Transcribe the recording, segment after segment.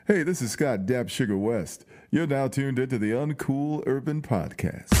Hey, this is Scott Dapp Sugar West. You're now tuned into the Uncool Urban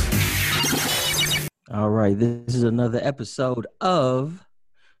Podcast. All right, this is another episode of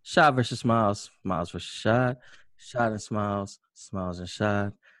Shot versus Smiles, Smiles versus Shot, Shot and Smiles, Smiles and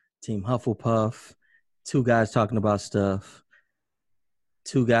Shot, Team Hufflepuff, two guys talking about stuff,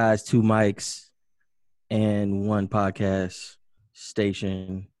 two guys, two mics, and one podcast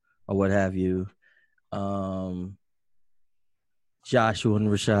station or what have you. Joshua and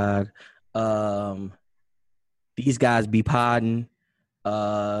Rashad. These guys be podding. There's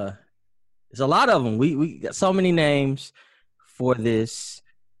a lot of them. We got so many names for this.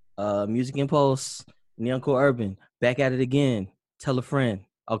 Music Impulse, Uncool Urban, back at it again. Tell a friend.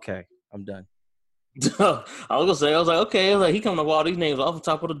 Okay, I'm done. I was like, okay, he coming up with all these names off the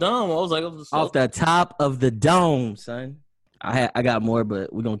top of the dome. I was like, off the top of the dome, son. I got more,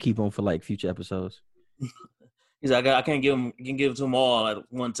 but we're gonna keep them for like future episodes. He's like, I can't give them to them all at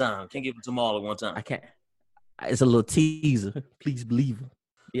one time. Can't give them to them all at one time. I can't. It's a little teaser. Please believe it.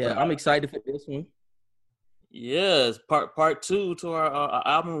 Yeah, I'm excited for this one. Yes, part two to our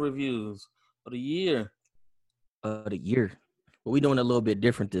album reviews of the year. But we're doing a little bit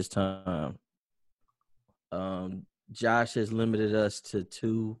different this time. Josh has limited us to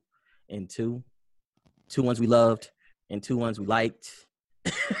two ones we loved and two ones we liked.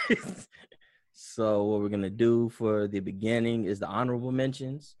 So what we're gonna do for the beginning is the honorable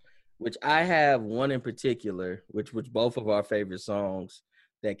mentions, which I have one in particular, which both of our favorite songs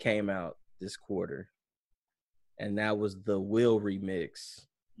that came out this quarter. And that was the Will remix.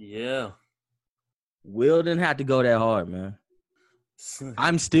 Yeah. Will didn't have to go that hard, man.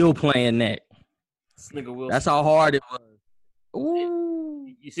 I'm still playing that. This nigga Will. That's how hard it was. Ooh.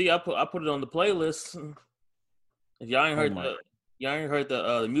 You see, I put it on the playlist. If y'all ain't heard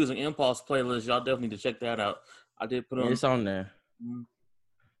the Music Impulse playlist, y'all definitely need to check that out. I did put it on. It's on there.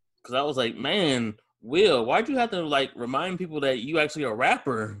 Because I was like, man, Will, why'd you have to remind people that you actually a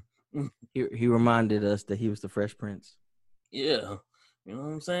rapper? He reminded us that he was the Fresh Prince. Yeah. You know what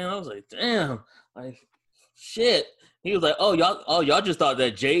I'm saying? I was like, damn, shit. He was like, y'all just thought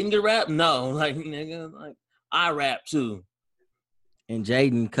that Jaden could rap? No, nigga, I rap too. And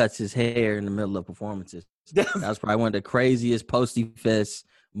Jaden cuts his hair in the middle of performances. That was probably one of the craziest Posty Fest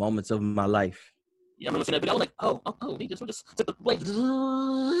moments of my life. Yeah, I remember seeing that video. I was like, he just took the blade.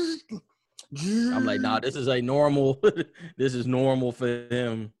 I'm like, nah, this is this is normal for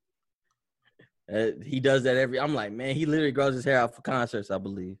him. He does that I'm like, man, he literally grows his hair out for concerts, I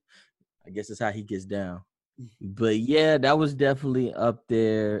believe. I guess that's how he gets down. But yeah, that was definitely up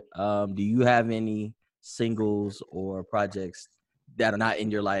there. Do you have any singles or projects that are not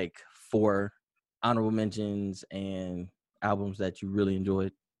in your 4 honorable mentions and albums that you really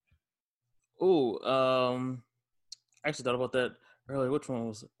enjoyed? I actually thought about that earlier. Which one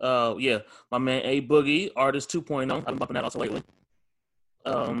was it? Yeah, my man A Boogie, Artist 2.0. I've been bumping that also lately.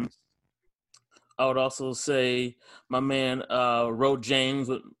 I would also say my man Ro James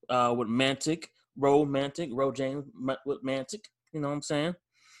with Mantic. Ro James with Mantic. You know what I'm saying?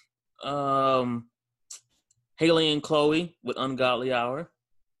 Haley and Chloe with Ungodly Hour.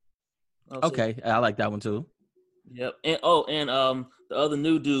 Okay, I like that one too. Yep. And the other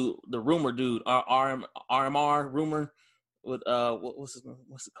new dude, the Rumor dude, RMR Rumor with what's it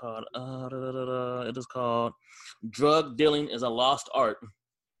called? It is called Drug Dealing is a Lost Art.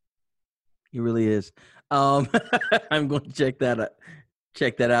 He really is. I'm going to check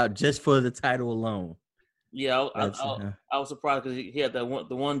that out just for the title alone. Yeah, I was surprised because he had the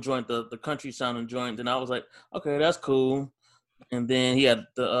one joint, the country sounding joint, and I was like, okay, that's cool. And then he had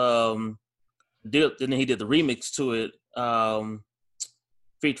the and then he did the remix to it,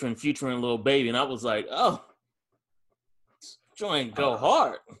 featuring Lil Baby, and I was like, oh, joint go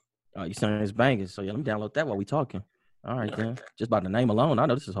hard. Oh, you saying it's banging? So yeah, let me download that while we talking. All right, then. Just by the name alone, I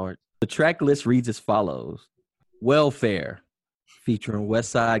know this is hard. The track list reads as follows: Welfare, featuring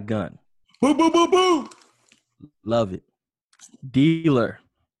Westside Gunn. Boo, boo, boo, boo. Love it. Dealer,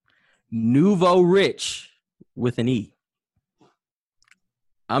 Nouveau Rich with an E.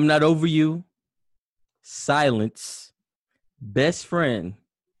 I'm Not Over You, Silence, Best Friend,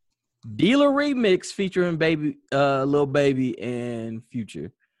 Dealer Remix featuring Lil Baby and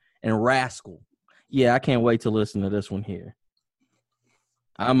Future, and Rascal. Yeah, I can't wait to listen to this one here.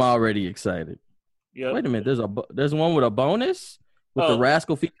 I'm already excited. Yep. Wait a minute, there's one with a bonus with the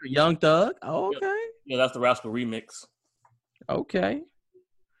Rascal featuring Young Thug. Oh, okay. Yeah, that's the Rascal remix. Okay.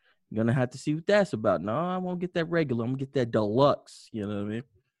 I'm gonna have to see what that's about. No, I won't get that regular. I'm gonna get that deluxe. You know what I mean?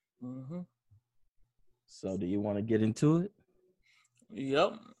 Mm-hmm. So, do you want to get into it?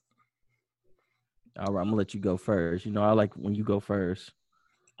 Yep. All right, I'm gonna let you go first. You know, I like when you go first.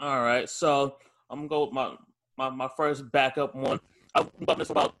 All right, so I'm gonna go with my first backup one. I've been bumping this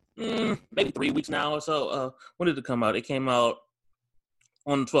for about maybe 3 weeks now or so. When did it come out? It came out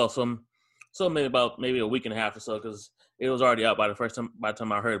on the 12th, so maybe a week and a half or so, because it was already out by the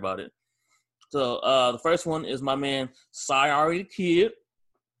time I heard about it. So the first one is my man Cy the Kid.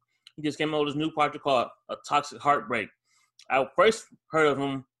 He just came out with his new project called A Toxic Heartbreak. I first heard of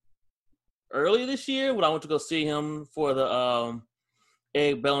him earlier this year when I went to go see him for the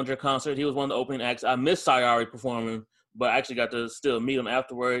Egg Bellinger concert. He was one of the opening acts. I missed Cy performing, but I actually got to still meet him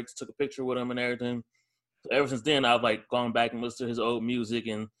afterwards, took a picture with him and everything. So ever since then, I've like gone back and listened to his old music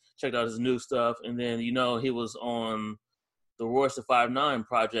and checked out his new stuff. And then, he was on the Royce da 5'9"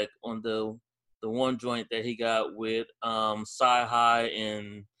 project on the one joint that he got with Sci-Hi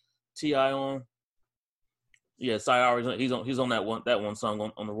and T.I. on. Yeah, Sci-Hi, he's on that one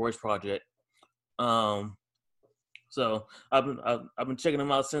song on the Royce project. So I've been checking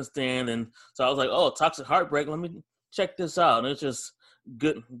him out since then, and so I was like, oh, Toxic Heartbreak, let me check this out. And it's just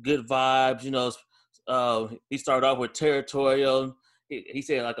good vibes, he started off with Territorial. He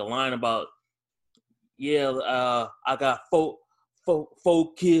said like a line about, I got four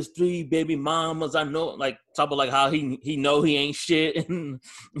kids, 3 baby mamas. I know, like, talk about like how he know he ain't shit, and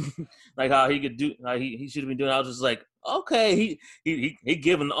like how he could do, like he should have been doing. I was just like, okay, he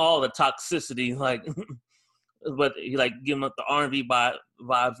giving all the toxicity, like, but he like giving up the R&B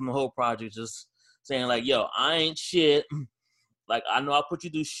vibes from the whole project, just saying like, yo, I ain't shit. Like, I know I put you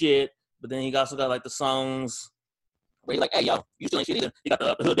through shit, but then he also got like the songs where he's like, hey, yo, you still ain't shit either. He got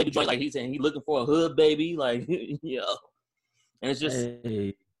the hood baby joint, like he's saying he looking for a hood baby, like, yo. And it's just,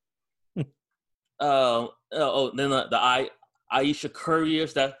 hey. Then the Aisha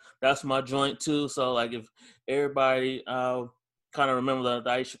Curriers, that's my joint too. So like, if everybody kind of remember the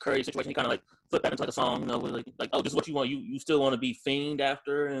Aisha Curry situation, he kind of like flip that into like a song, with like, oh, this is what you want. You still want to be fiend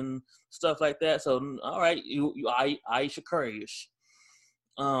after and stuff like that. So all right, you Aisha Curry-ish.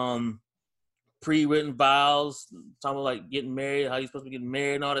 Pre-written vows, talking about like getting married, how you're supposed to be getting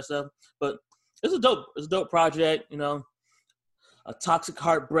married and all that stuff. But it's a dope project, A Toxic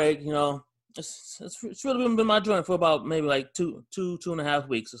Heartbreak, it's really been my joint for about maybe like two and a half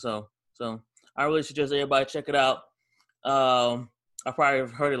weeks or so. So I really suggest everybody check it out. I probably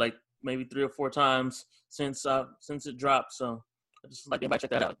have heard it like maybe 3 or 4 times since it dropped. So I just like everybody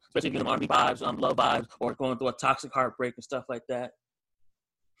check that out, especially if you're in R&B vibes, love vibes, or going through a toxic heartbreak and stuff like that.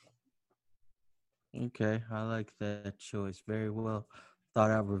 Okay, I like that choice. Very well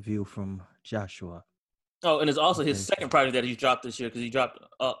thought out review from Joshua. Oh, and it's also his second project that he dropped this year, because he dropped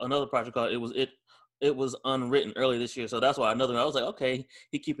another project called It Was Unwritten earlier this year. So that's why I was like, okay,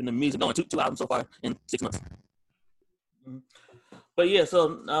 he keeping the music going. 2 albums so far in 6 months. But yeah,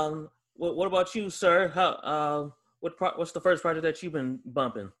 so what about you, sir? How what's the first project that you've been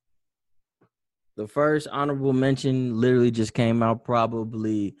bumping? The first honorable mention literally just came out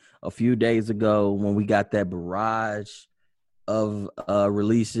probably a few days ago when we got that barrage of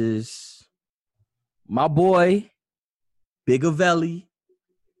releases. My boy, Big Avelli,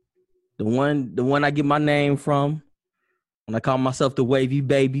 the one I get my name from, when I call myself the Wavy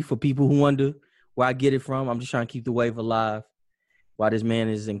Baby, for people who wonder where I get it from. I'm just trying to keep the wave alive while this man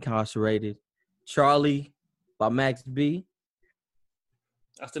is incarcerated. Charlie by Max B.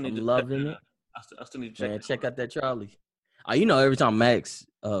 I still need I'm loving it. I still need to check. Man, check out that Charlie. Every time Max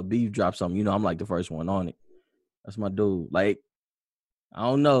B drops something, I'm like the first one on it. That's my dude. Like, I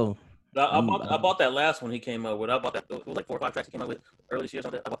don't know. I bought that last one he came up with. I bought that. It was like 4 or 5 tracks he came up with early this year. I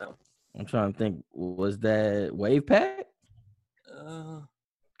bought that one. I'm trying to think. Was that Wave Pack? Cause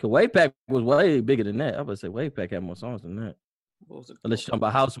Wave Pack was way bigger than that. I would say Wave Pack had more songs than that. What was it? Unless you're talking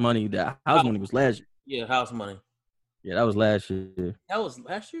about House Money. That House Money was last year. Yeah, House Money. Yeah, that was last year. That was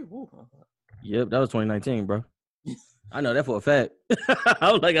last year? Ooh. Yep, that was 2019, bro. I know that for a fact.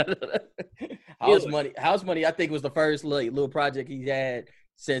 I was like, I know that. House Money, I think was the first little project he had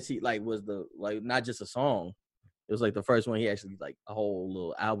since he was not just a song. It was like the first one he actually like a whole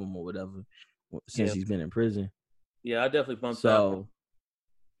little album or whatever since he's been in prison. Yeah, I definitely bumped that.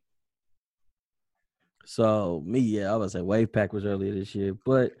 So me, I would say Wave Pack was earlier this year.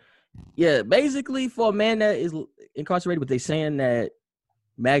 But yeah, basically for a man that is incarcerated, but they saying that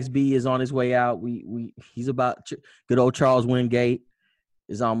Max B is on his way out. He's about good old Charles Wingate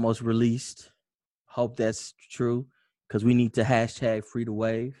is almost released. Hope that's true, because we need to hashtag free the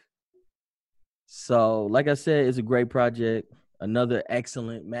wave. So, like I said, it's a great project. Another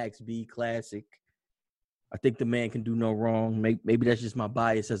excellent Max B classic. I think the man can do no wrong. Maybe that's just my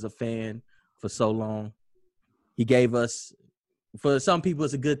bias as a fan for so long. He gave us, for some people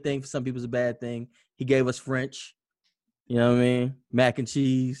it's a good thing, for some people it's a bad thing. He gave us French. You know what I mean? Mac and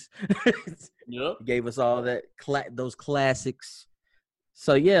cheese. Yep. He gave us all that those classics.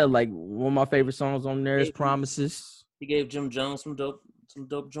 So yeah, like one of my favorite songs on there is Promises. He gave Jim Jones some dope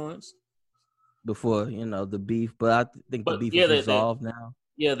joints Before, the beef, but I think the beef is resolved now.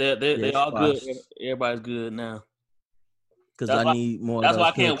 Yeah, they all good. Everybody's good now. Because I need more. That's why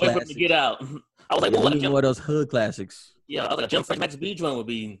I can't wait for him to get out. I was like, I need more of those hood classics. Yeah, I was like, Jim Fresh Max B joint would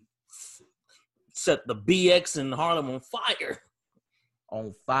be set the BX in Harlem on fire.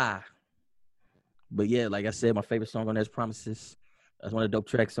 On fire. But yeah, like I said, my favorite song on there is Promises. That's one of the dope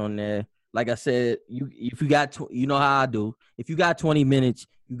tracks on there. Like I said, if you got, you know how I do. If you got 20 minutes,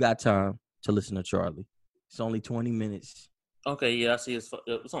 you got time to listen to Charlie. It's only 20 minutes. Okay, yeah, I see.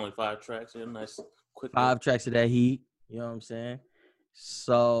 It's only 5 tracks. Yeah, nice, quick. 5 tracks of that heat. You know what I'm saying?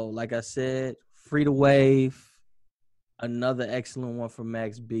 So, like I said, Free to Wave. Another excellent one from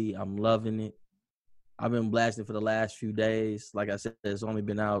Max B. I'm loving it. I've been blasting for the last few days. Like I said, it's only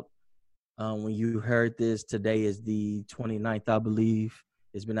been out. When you heard this, today is the 29th, I believe.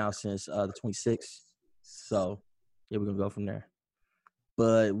 It's been out since the 26th. So, yeah, we're going to go from there.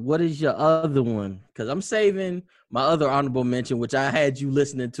 But what is your other one? Because I'm saving my other honorable mention, which I had you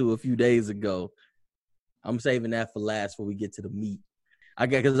listening to a few days ago. I'm saving that for last before we get to the meat. I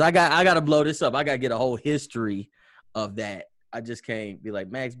got to blow this up. I got to get a whole history of that. I just can't be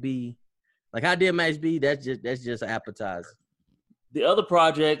like Max B. Like I did Max B. That's just an appetizer. The other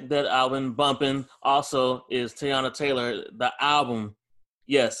project that I've been bumping also is Teyana Taylor, the album.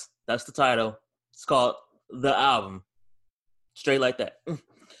 Yes, that's the title. It's called The Album. Straight like that.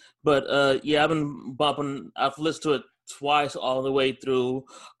 But yeah, I've been bumping. I've listened to it twice all the way through.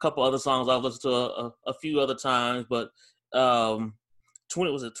 A couple other songs I've listened to a few other times, but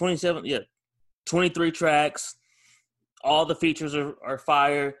 27? Yeah, 23 tracks. All the features are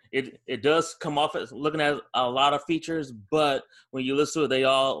fire. It does come off as looking at a lot of features, but when you listen to it, they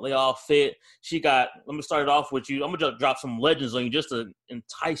all fit. Let me start it off with you. I'm gonna just drop some legends on you just to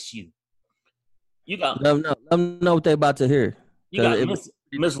entice you. You got let them know what they about to hear. You got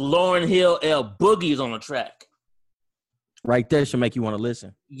Miss Lauryn Hill L Boogie's on the track. Right there should make you want to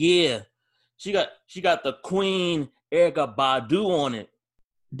listen. Yeah. She got the Queen Erykah Badu on it.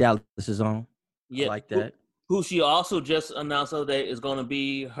 Dallas is on. Yeah. I like that. Who she also just announced the other day is going to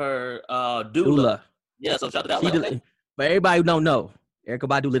be her doula. Yeah, so shout out to that. But everybody who don't know, Erykah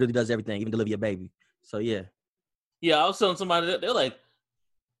Badu literally does everything, even deliver your baby. So, yeah. Yeah, I was telling somebody, they're like,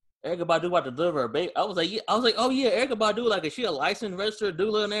 Erykah Badu about to deliver her baby. I was like, oh yeah, Erykah Badu, like, is she a licensed registered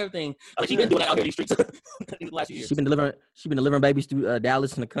doula and everything? Like, she been doing that out here in these streets in the last few years. She been delivering babies through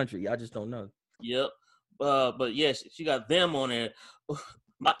Dallas and the country. I just don't know. Yep. But yeah, she got them on there.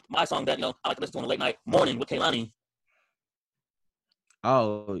 My song that I like to listen to on a late night morning with Kehlani.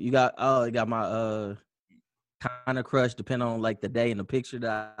 You got my kind of crush, depending on like the day and the picture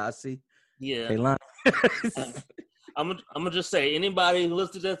that I see. Yeah. Kehlani. I'm gonna just say anybody who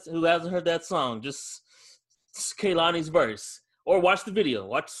listens to that who hasn't heard that song, just Kehlani's verse or watch the video.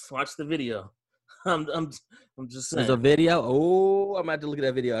 Watch the video. I'm just saying. There's a video. Oh, I'm about to look at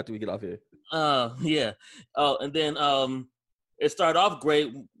that video after we get off here. Yeah. Oh, and then it started off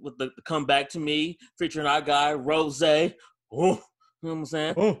great with the Come Back to Me featuring our guy Rose. Oh, you know what I'm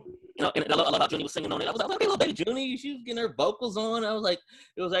saying? Oh. And I love how Junie was singing on it. I was like, okay, little baby Junie, she was getting her vocals on. I was like,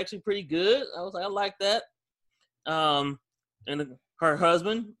 it was actually pretty good. I was like, I like that. And her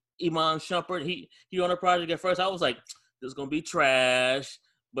husband, Iman Shumpert, he on her project at first. I was like, this is gonna be trash.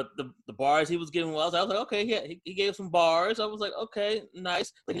 But the bars he was giving, I was like, okay, yeah, he gave some bars. I was like, okay,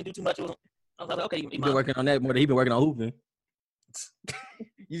 nice. But he didn't do too much. I was like, okay, Iman. He's been working on that more than he's been working on hooping.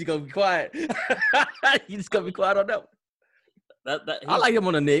 You just gonna be quiet. You just gonna be quiet on that one. I like him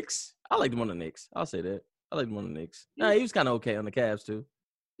on the Knicks. I like him on the Knicks. I'll say that. I like him on the Knicks. Nah, he was kind of okay on the Cavs too.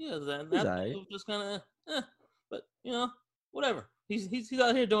 Yeah, that was just kind of, but whatever. He's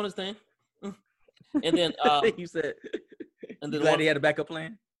out here doing his thing. And then you said, and then glad he had a backup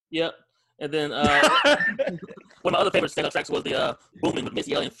plan. Yep. And then one of my other favorite stand-up tracks was the "Booming" with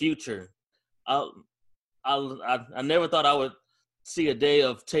Missy Elliott and Future. I never thought I would see a day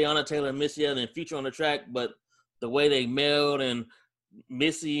of Teyana Taylor and Missy Elliott and Future on the track, but the way they meld and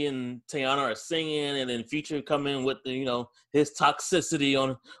Missy and Teyana are singing, and then Future come in with the his toxicity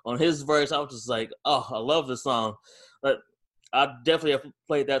on his verse, I was just like, oh, I love this song. But I definitely have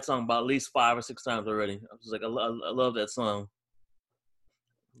played that song about at least 5 or 6 times already. I was like, I love that song.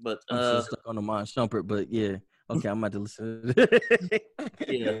 But I'm still stuck on the Iman Shumpert, but yeah, okay, I'm about to listen to it.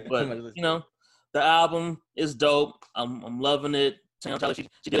 Yeah, but the album is dope. I'm loving it. Taylor, she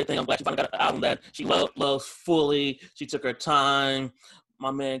did her thing. I'm glad she finally got an album that she loves fully. She took her time.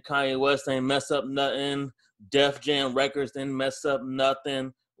 My man Kanye West ain't mess up nothing. Def Jam Records didn't mess up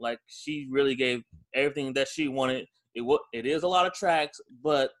nothing. Like, she really gave everything that she wanted. It is a lot of tracks,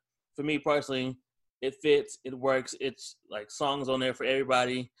 but for me personally, it fits, it works. It's like songs on there for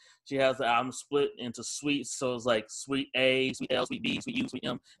everybody. She has the album split into suites, so it's like Suite A, Suite L, Suite B, Suite U, Suite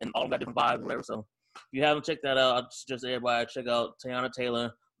M, and all got different vibes, whatever. So if you haven't checked that out, I suggest everybody check out Teyana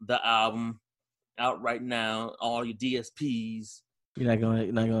Taylor, the album, out right now. All your DSPs. You're not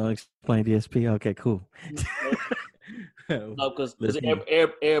gonna explain DSP? Okay, cool. No, because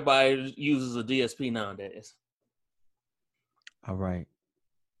everybody uses a DSP nowadays. All right.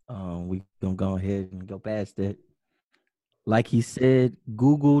 We gonna go ahead and go past it. Like he said,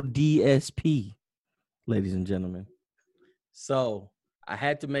 Google DSP, ladies and gentlemen. So I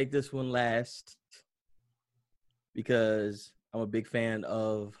had to make this one last because I'm a big fan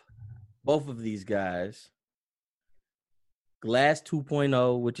of both of these guys. Glass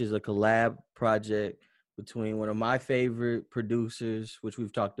 2.0, which is a collab project between one of my favorite producers, which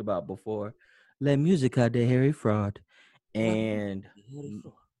we've talked about before, La Musica de Harry Fraud, and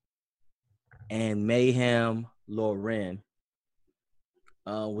Mayhem Lauren,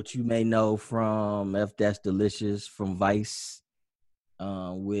 which you may know from F That's Delicious, from Vice,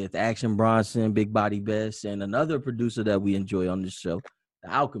 with Action Bronson, Big Body Best, and another producer that we enjoy on this show,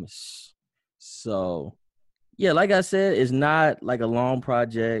 The Alchemist. So, yeah, like I said, it's not like a long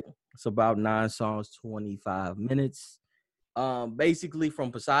project. It's about 9 songs, 25 minutes. Basically,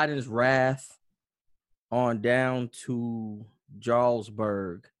 from Poseidon's Wrath on down to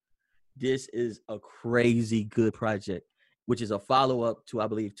Jarlsberg, this is a crazy good project, which is a follow-up to, I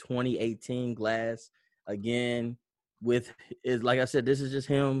believe, 2018 Glass. Again, like I said, this is just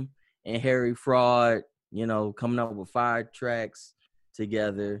him and Harry Fraud, coming up with 5 tracks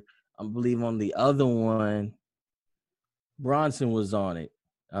together. I believe on the other one, Bronson was on it,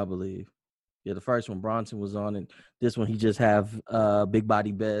 I believe. Yeah, the first one, Bronson was on it. This one, he just have Big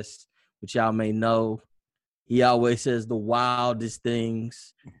Body Best, which y'all may know. He always says the wildest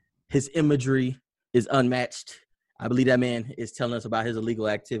things. His imagery is unmatched. I believe that man is telling us about his illegal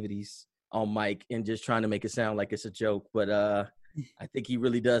activities on mic and just trying to make it sound like it's a joke. But I think he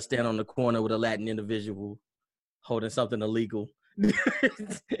really does stand on the corner with a Latin individual holding something illegal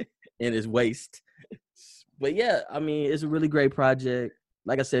in his waist. But yeah, I mean, it's a really great project.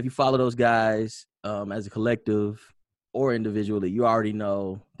 Like I said, if you follow those guys as a collective or individually, you already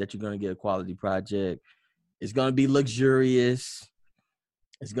know that you're going to get a quality project. It's going to be luxurious.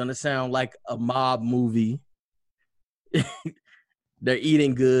 It's going to sound like a mob movie. They're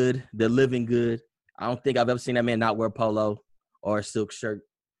eating good. They're living good. I don't think I've ever seen that man not wear polo or a silk shirt.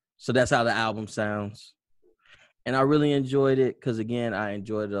 So that's how the album sounds. And I really enjoyed it because, again, I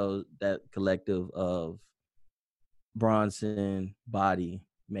enjoyed that collective of Bronson, Body,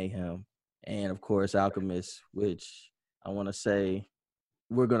 Mayhem, and, of course, Alchemist, which I want to say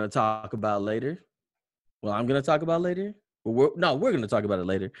we're going to talk about later. Well, I'm going to talk about later. We're going to talk about it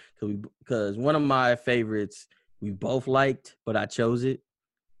later because one of my favorites we both liked, but I chose it.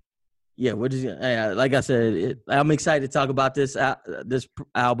 Yeah, we're just like I said, I'm excited to talk about this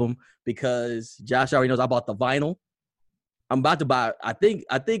album because Josh already knows I bought the vinyl. I'm about to buy. I think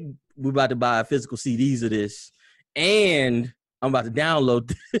we're about to buy physical CDs of this, and I'm about to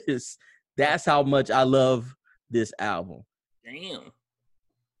download this. That's how much I love this album. Damn.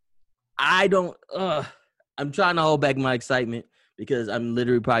 I'm trying to hold back my excitement because I'm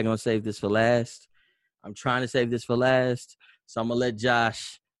literally probably going to save this for last. I'm trying to save this for last. So I'm going to let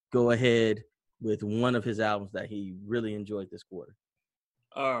Josh go ahead with one of his albums that he really enjoyed this quarter.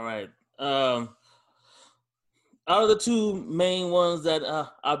 All right. Out of the 2 main ones that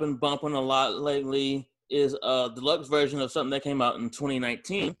I've been bumping a lot lately is a deluxe version of something that came out in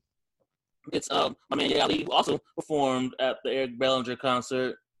 2019. It's my man Ye Ali, who also performed at the Eric Bellinger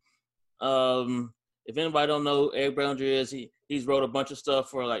concert. If anybody don't know who Eric Bellinger is, he's wrote a bunch of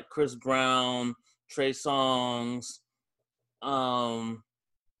stuff for like Chris Brown, Trey Songz,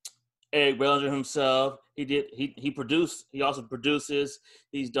 Eric Bellinger himself. He also produces.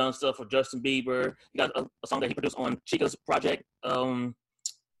 He's done stuff for Justin Bieber. He got a song that he produced on Chica's project. I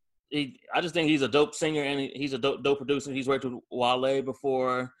just think he's a dope singer and he's a dope producer. He's worked with Wale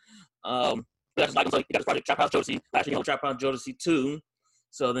before. That's like he got his project Trap House Jodeci. Actually, Trap House Jodeci 2.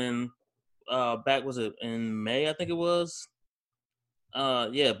 So then, back was it in May? I think it was.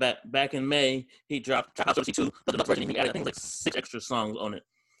 Back in May, he dropped Trap House Jodeci 2, the deluxe version. He added I think like 6 extra songs on it,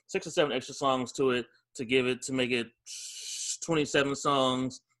 6 or 7 extra songs to it to make it 27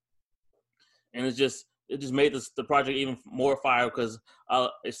 songs, and it just made the project even more fire because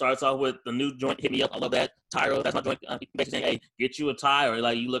it starts off with the new joint "Hit Me Up." I love that. Tyra, that's my joint. Basically saying, "Hey, get you a Tyra,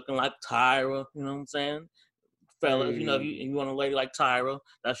 like you looking like Tyra," you know what I'm saying? fellas. You know, if you want a lady like Tyra,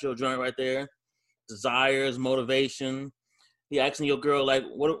 that's your joint right there. Desires, motivation. He asking your girl like,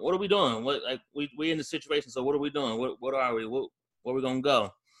 what are we doing? What like we in the situation, so what are we doing? What are we? Where we gonna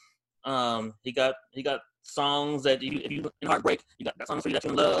go? He got songs that if you in heartbreak, you got songs for you that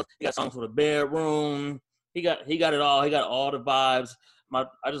you in love. He got songs for the bedroom. He got it all. He got all the vibes.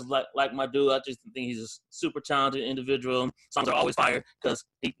 I just like my dude. I just think he's a super talented individual. Songs are always fire because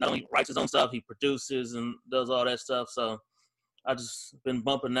he not only writes his own stuff, he produces and does all that stuff. So I just been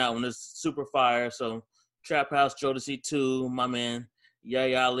bumping that one. It's super fire. So Trap House Jodeci 2, my man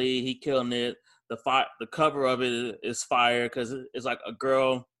Yaya Ali, he killing it. The cover of it is fire because it's like a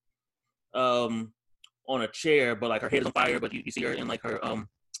girl on a chair, but like her head is on fire, but you see her in like her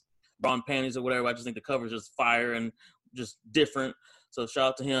bra and panties or whatever. I just think the cover is just fire and just different. So shout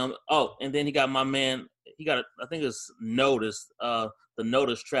out to him. Oh, and then he got my man. I think it's Notice. The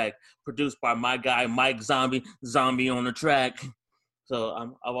Notice track produced by my guy Mike Zombie on the track. So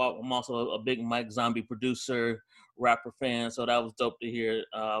I'm also a big Mike Zombie producer, rapper fan. So that was dope to hear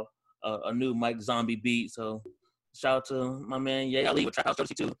a new Mike Zombie beat. So shout out to my man Ye Ali with Trap House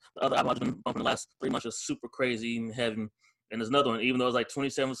Jodeci 2. The other album I've been bumping the last 3 months is super crazy and heavy. And there's another one, even though it's like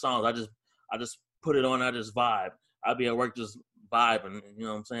 27 songs, I just put it on, I just vibe. I'll be at work just vibing, you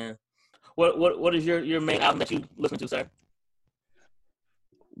know what I'm saying? What is your main album that you listen to, sir?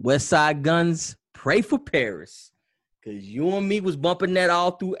 Westside Gunn's Pray for Paris. Cause you and me was bumping that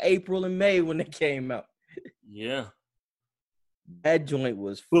all through April and May when it came out. Yeah. That joint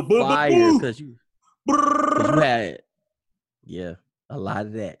was fire because you had a lot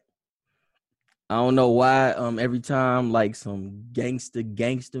of that. I don't know why every time like some gangster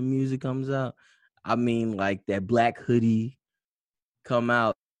music comes out, I mean like that Black Hoodie come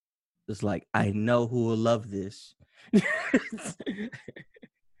out, it's like I know who will love this.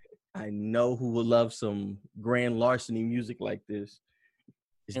 I know who will love some Grand Larceny music like this.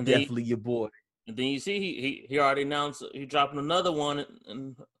 It's definitely your boy. And then you see he already announced he's dropping another one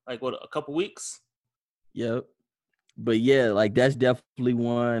in like a couple weeks. Yep. But yeah, like that's definitely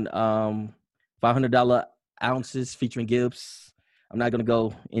one. $500 ounces featuring Gibbs. I'm not gonna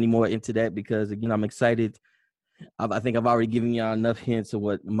go any more into that because again I'm excited. I think I've already given y'all enough hints of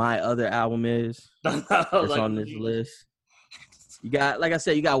what my other album is that's like, on this list. You got, like I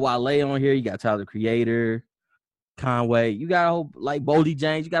said, you got Wale on here. You got Tyler the Creator, Conway. You got a whole, like Boldy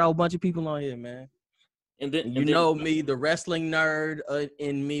James. You got a whole bunch of people on here, man. And then me, the wrestling nerd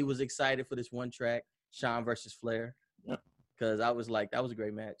in me was excited for this one track, Shawn versus Flair, because I was like, that was a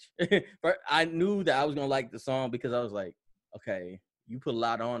great match. But I knew that I was gonna like the song because I was like, okay, you put a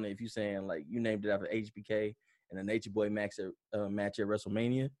lot on it if you saying like you named it after HBK and a Nature Boy match at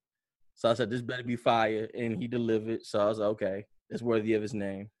WrestleMania. So I said this better be fire, and he delivered. So I was like, okay. It's worthy of his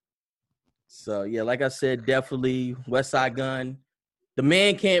name. So, yeah, like I said, definitely Westside Gunn. The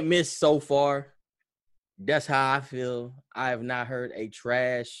man can't miss so far. That's how I feel. I have not heard a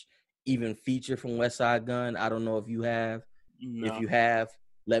trash even feature from Westside Gunn. I don't know if you have. No. If you have,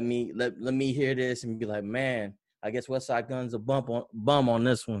 let me hear this and be like, man, I guess Westside Gunn's a bum on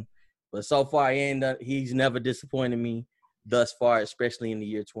this one. But so far, he's never disappointed me thus far, especially in the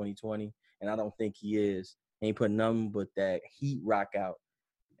year 2020. And I don't think he is. Ain't putting nothing but that heat rock out,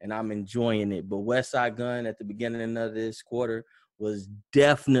 and I'm enjoying it. But Westside Gunn at the beginning of this quarter was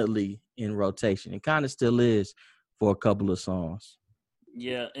definitely in rotation. It kind of still is for a couple of songs.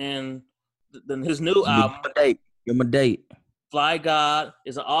 Yeah, and then his new album, Give him a date. Fly God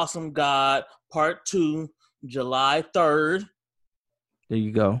is an Awesome God, Part 2, July 3rd. There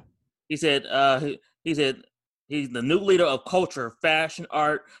you go. He said he's the new leader of culture, fashion,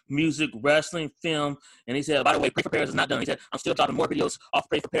 art, music, wrestling, film. And he said, by the way, Pray for Paris is not done. He said, I'm still dropping more videos off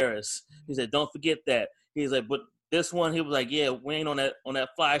Pray for Paris. He said, don't forget that. He's like, but this one, he was like, yeah, we ain't on that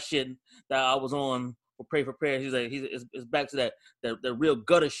fly shit that I was on for Pray for Paris. He's like, it's back to that real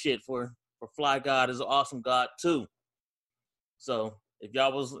gutter shit for Fly God is an Awesome God too. So if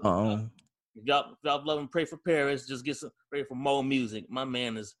y'all was if y'all loving Pray for Paris, just get some Pray for Mo music. My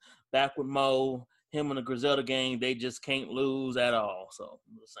man is back with Mo. Him and the Griselda gang, they just can't lose at all. So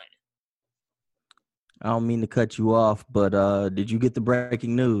I'm just saying. I don't mean to cut you off, but did you get the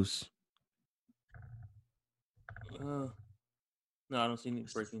breaking news? No, I don't see any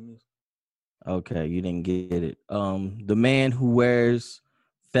breaking news. Okay, you didn't get it. The man who wears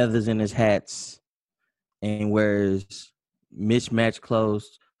feathers in his hats and wears mismatched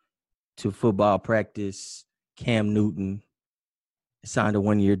clothes to football practice, Cam Newton, signed a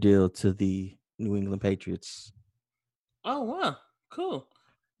 1-year deal to the New England Patriots. Oh, wow. Cool.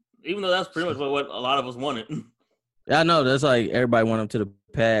 Even though that's pretty much what a lot of us wanted. I know. That's like everybody wanted him to the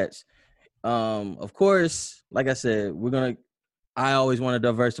Pats. Of course, like I said, I always want to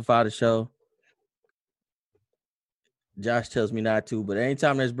diversify the show. Josh tells me not to, but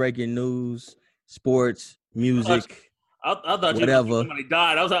anytime there's breaking news, sports, music, I thought whatever. somebody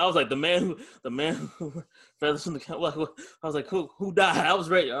died. I was like the man who feathers in the I was like who died? I was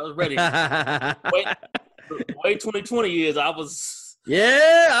ready. Wait 2020 years. I was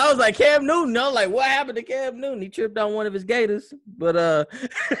I was like Cam Newton. I was like, what happened to Cam Newton? He tripped on one of his gators. But on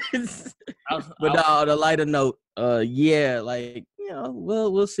a lighter note, we'll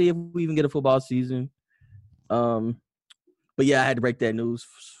see if we even get a football season. But yeah, I had to break that news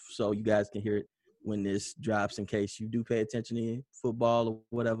so you guys can hear it when this drops in case you do pay attention to football or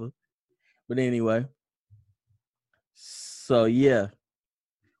whatever. But anyway, so yeah,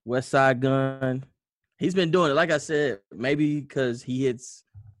 Westside Gunn, he's been doing it. Like I said, maybe because he hits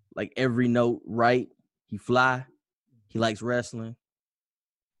like every note right. He fly. He likes wrestling.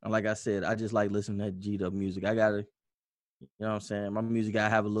 And like I said, I just like listening to G-Dub music. I gotta, you know what I'm saying? My music gotta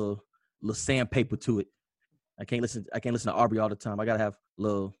have a little sandpaper to it. I can't listen to Aubrey all the time. I gotta have a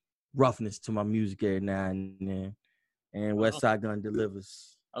little roughness to my music every now and then. And Westside Gunn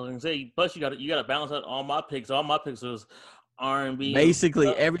delivers. I was gonna say, plus you gotta balance out all my picks. All my picks was R&B. Basically,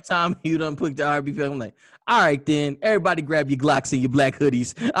 every time you done put the R&B film, I'm like, all right then, everybody grab your Glocks and your black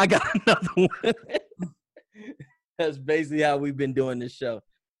hoodies. I got another one. That's basically how we've been doing this show.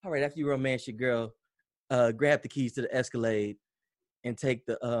 All right, after you romance your girl, grab the keys to the Escalade and take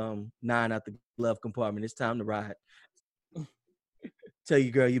the 9 out the glove compartment. It's time to ride. Tell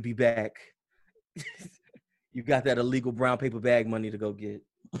your girl you'll be back. You got that illegal brown paper bag money to go get.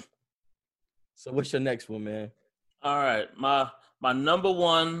 So what's your next one, man? All right, my number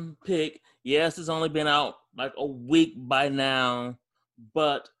one pick. Yes, it's only been out like a week by now,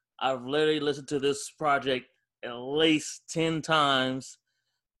 but I've literally listened to this project at least 10 times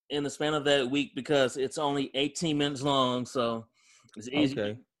in the span of that week because it's only 18 minutes long. So it's easy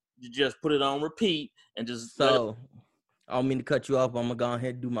to just put it on repeat and just. So I don't mean to cut you off, but I'm gonna go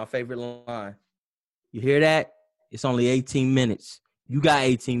ahead and do my favorite line. You hear that? It's only 18 minutes. You got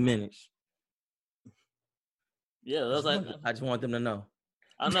 18 minutes. Yeah, that's like. I just want them to know.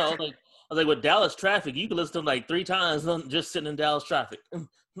 I know. I was like with Dallas traffic, you can listen to them like 3 times just sitting in Dallas traffic.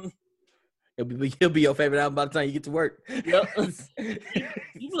 He'll be your favorite album by the time you get to work. Yep.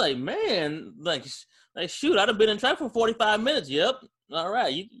 You be like, man, like shoot, I'd have been in traffic for 45 minutes. Yep. All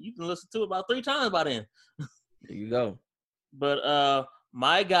right, you can listen to it about 3 times by then. There you go. But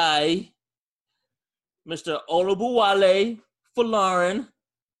my guy, Mr. Olubuwale Folarin,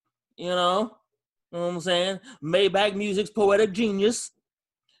 you know what I'm saying? Maybach Music's poetic genius.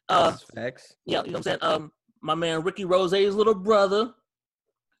 Facts. Yeah, you know what I'm saying? My man Ricky Rose's little brother.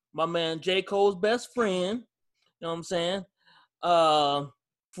 My man J. Cole's best friend. You know what I'm saying?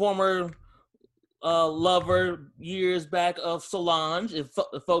 Former lover years back of Solange. If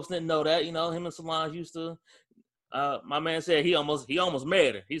folks didn't know that, you know, him and Solange used to. My man said he almost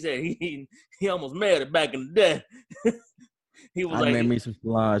married her. He said he almost married her back in the day. He was I made me some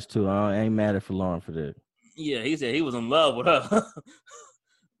Solange too. I ain't mad at Folarin for that. Yeah, he said he was in love with her.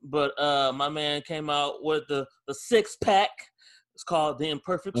 But my man came out with the 6-pack. It's called The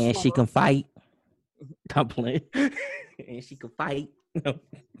Imperfect Storm. And she can fight. I'm playing. And she can fight.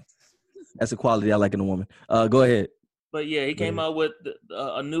 That's a quality I like in a woman. Go ahead. But yeah, he came out with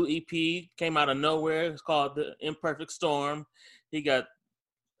a new EP. Came out of nowhere. It's called The Imperfect Storm. I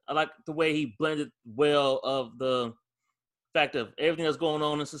like the way he blended well of the fact of everything that's going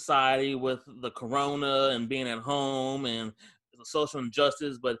on in society with the corona and being at home and the social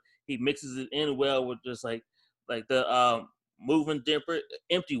injustice, but he mixes it in well with just like the moving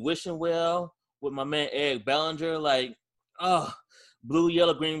empty wishing well with my man Eric Bellinger. Like, blue,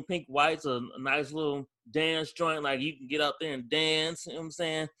 yellow, green, pink, white's a nice little dance joint. Like you can get out there and dance, you know what I'm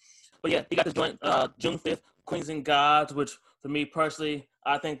saying? But yeah, he got this joint June 5th, Queens and Gods, which for me personally,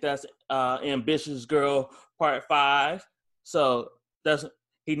 I think that's Ambitious Girl Part 5. So I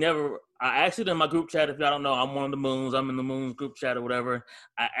asked it in my group chat. If y'all don't know, I'm one of the Moons. I'm in the Moons group chat or whatever.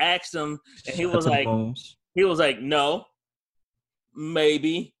 I asked him, and he was like, no,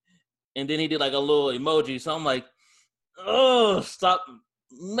 maybe. And then he did like a little emoji. So I'm like, oh, stop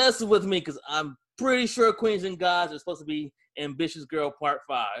messing with me, because I'm pretty sure Queens and Gods is supposed to be Ambitious Girl Part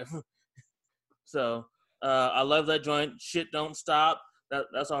 5. So I love that joint. Shit Don't Stop.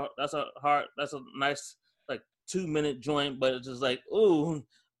 That's a nice 2-minute joint, but it's just like, ooh,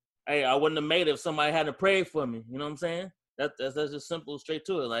 hey, I wouldn't have made it if somebody hadn't prayed for me. You know what I'm saying? That's just simple, straight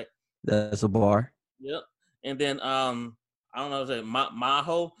to it. Like, that's a bar. Yep. And then I don't know, say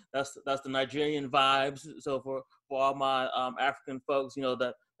Maho. That's the Nigerian vibes. So for all my African folks, you know,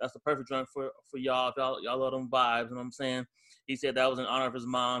 that that's the perfect joint for y'all. If y'all love them vibes, you know what I'm saying? He said that was in honor of his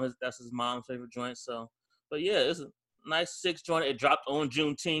mom. That's his mom's favorite joint. So, but yeah, it's a nice 6 joint. It dropped on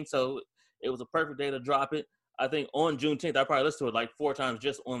Juneteenth, so it was a perfect day to drop it. I think on Juneteenth, I probably listened to it like 4 times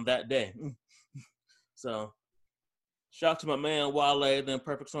just on that day. So, shout out to my man Wale. Then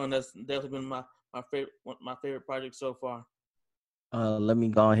Perfect Storm. That's definitely been my favorite project so far. Let me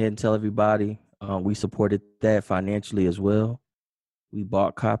go ahead and tell everybody we supported that financially as well. We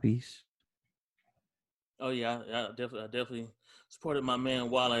bought copies. Oh yeah, I definitely supported my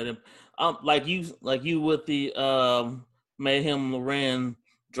man Wale. Like you with the Mayhem Loren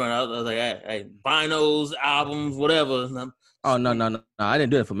joint. I was like, hey, vinyls, albums, whatever. Oh no! I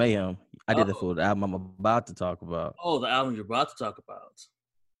didn't do it for Mayhem. I did it for the album I'm about to talk about. Oh, the album you're about to talk about.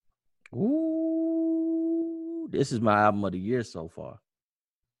 Ooh, this is my album of the year so far.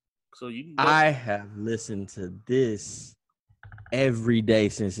 So I have listened to this every day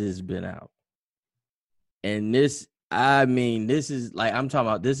since it's been out. And this is like, I'm talking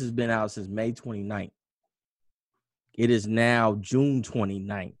about, this has been out since May 29th. It is now June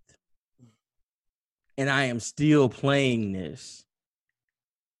 29th. And I am still playing this.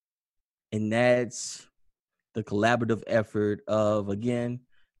 And that's the collaborative effort of, again,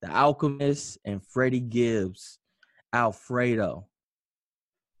 The Alchemist and Freddie Gibbs, Alfredo.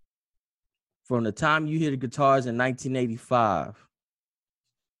 From the time you hear the guitars in 1985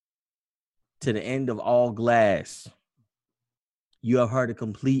 to the end of All Glass, you have heard a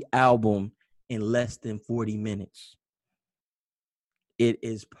complete album in less than 40 minutes. It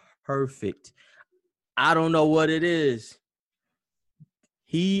is perfect. I don't know what it is.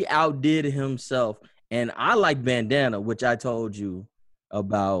 He outdid himself. And I like Bandana, which I told you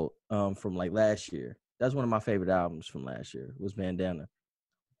about from like last year. That's one of my favorite albums from last year, was Bandana.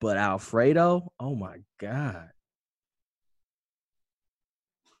 But Alfredo, oh my God.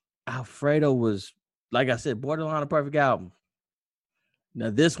 Alfredo was, like I said, borderline a perfect album. Now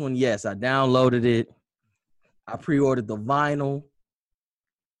this one, yes, I downloaded it. I pre-ordered the vinyl.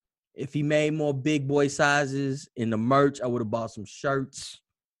 If he made more big boy sizes in the merch, I would have bought some shirts.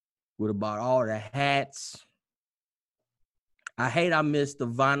 Would have bought all the hats. I hate I missed the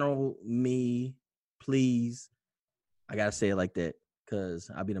Vinyl Me Please. I got to say it like that because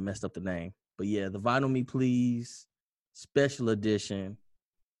I be done messed up the name. But yeah, the Vinyl Me Please special edition.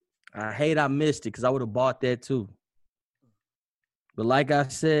 I hate I missed it because I would have bought that too. But like I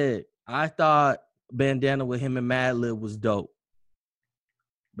said, I thought Bandana with him and Madlib was dope.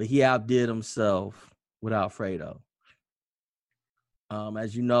 But he outdid himself with Alfredo.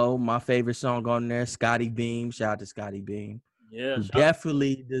 As you know, my favorite song on there, Scotty Beam. Shout out to Scotty Beam. Yeah, who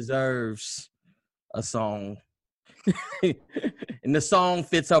definitely deserves a song. And the song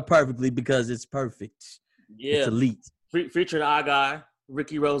fits her perfectly because it's perfect. Yeah. It's elite. Featuring our guy,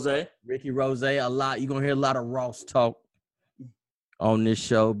 Ricky Rose. Ricky Rose, a lot. You're gonna hear a lot of Ross talk on this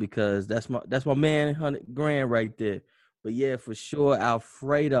show because that's my man, 100 grand right there. But yeah, for sure,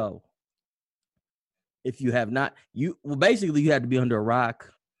 Alfredo. If you have not, basically you have to be under a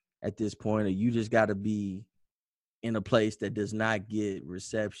rock at this point, or you just got to be in a place that does not get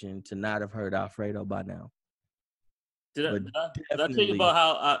reception to not have heard Alfredo by now. Did I tell you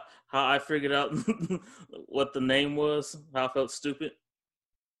about how I figured out what the name was? How I felt stupid?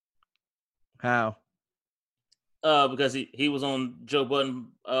 How? Because he was on Joe Budden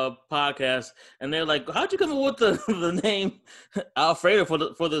podcast, and they're like, "How'd you come up with the name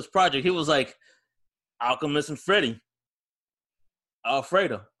Alfredo for this project?" He was like, "Alchemist and Freddie,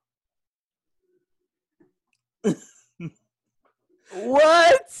 Alfredo."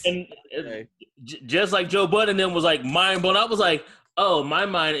 What? And just like Joe Budden then was like mind blown. I was like, "Oh, my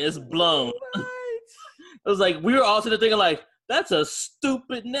mind is blown." It was like we were all sitting there thinking like, "That's a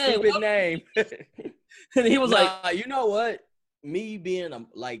stupid name." And he was like, you know what? Me being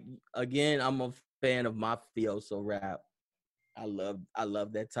again, I'm a fan of mafioso rap. I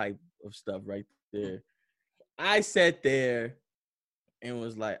love that type of stuff right there. I sat there and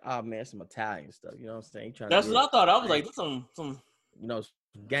was like, oh man, some Italian stuff. You know what I'm saying? That's what I thought. I was like, this some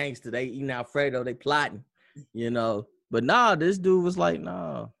gangster. They eating Alfredo, they plotting, But nah, this dude was like,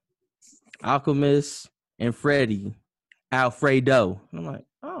 nah. Alchemist and Freddie, Alfredo. And I'm like,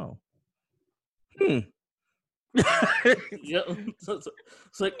 oh. Yeah.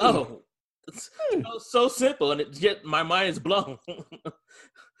 It's like, oh, it's so simple, and yet my mind is blown.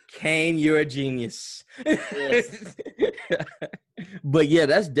 Kane, you're a genius. Yes. But yeah,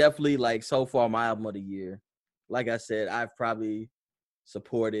 that's definitely like so far my album of the year. Like I said, I've probably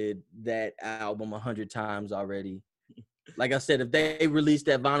supported that album 100 times already. Like I said, if they release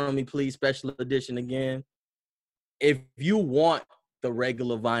that Vinyl Me Please special edition again, if you want the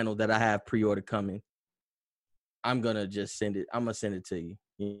regular vinyl that I have pre-order coming, I'm gonna just send it. I'm gonna send it to you.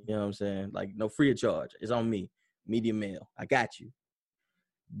 You know what I'm saying? Like, no, free of charge. It's on me. Media mail. I got you.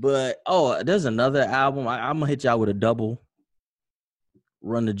 But there's another album. I'm gonna hit y'all with a double.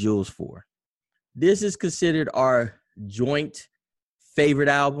 Run the Jewels 4. This is considered our joint favorite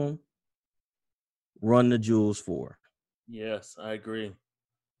album. Run the Jewels 4. Yes, I agree.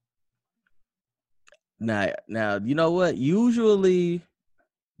 Now, you know what? Usually,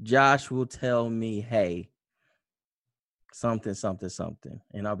 Josh will tell me, "Hey, something,"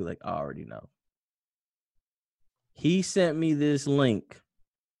 and I'll be like, "I already know." He sent me this link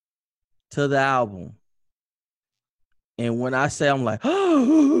to the album, and when I say, I'm like,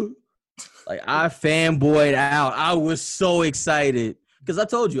 oh, like I fanboyed out. I was so excited because I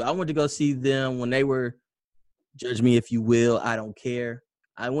told you I went to go see them when they were. Judge me if you will. I don't care.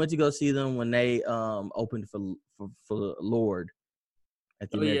 I went to go see them when they opened for Lord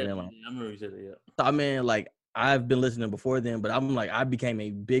at the American Airlines. Yeah, I remember you said that. Yeah. So, I mean, like, I've been listening before then, but I'm like, I became a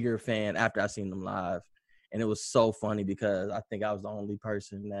bigger fan after I seen them live, and it was so funny because I think I was the only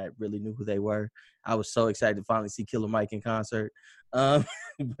person that really knew who they were. I was so excited to finally see Killer Mike in concert. But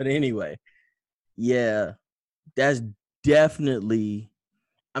anyway, yeah, that's definitely.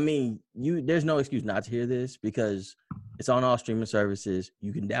 I mean, there's no excuse not to hear this because it's on all streaming services.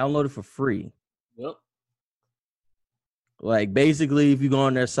 You can download it for free. Yep. Like, basically, if you go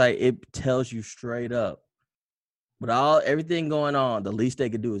on their site, it tells you straight up. But everything going on, the least they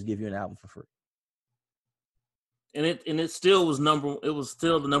could do is give you an album for free. And it still was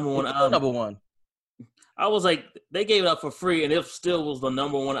still the number one album. Number one. I was like, they gave it up for free, and it still was the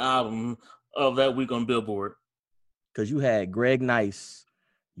number one album of that week on Billboard. Because you had Greg Nice.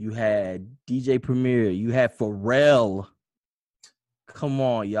 You had DJ Premier. You had Pharrell. Come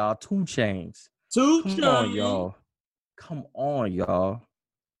on, y'all. 2 Chainz. Come on, y'all.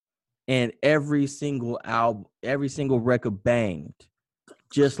 And every single album, every single record banged,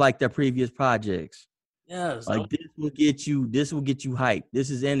 just like their previous projects. Yes. Like, this will get you hyped. This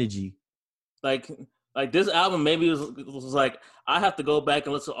is energy. Like this album maybe was like, I have to go back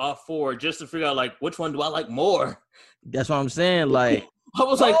and listen to all 4 just to figure out, like, which one do I like more? That's what I'm saying. Like, I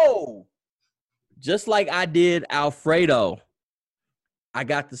was like, just like I did Alfredo, I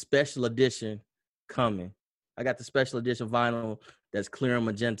got the special edition coming. I got the special edition vinyl that's clear and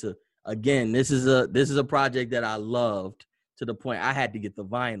magenta. Again, this is a project that I loved to the point I had to get the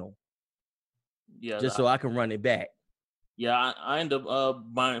vinyl. Yeah, just so I can run it back. Yeah, I ended up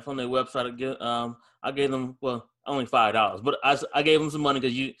buying it from their website again. I gave them only $5, but I gave them some money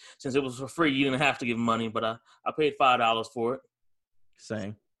because since it was for free, you didn't have to give them money. But I paid $5 for it.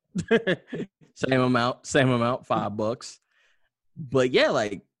 Same amount, $5. But yeah,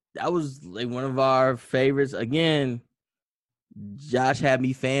 like, that was like one of our favorites. Again, Josh had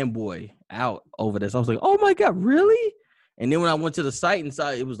me fanboy out over this. I was like, oh my God, really? And then when I went to the site and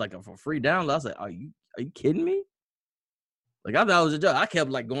saw it was like a free download, I was like, are you kidding me? Like, I thought it was a joke. I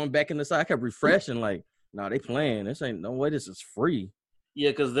kept like going back in the site. I kept refreshing, like, no, they playing. This ain't no way this is free.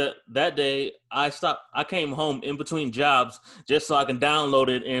 Yeah, because that day I came home in between jobs just so I can download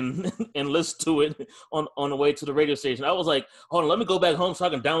it and listen to it on the way to the radio station. I was like, hold on, let me go back home so I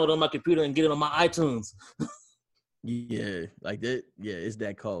can download it on my computer and get it on my iTunes. Yeah, like that. Yeah, it's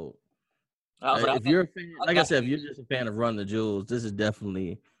that cold. If you're a fan, like I said, if you're just a fan of Run the Jewels, this is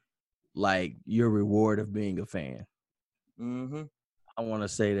definitely like your reward of being a fan. Mm-hmm. I want to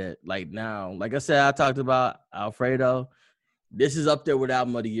say that, like, now, like I said, I talked about Alfredo. This is up there with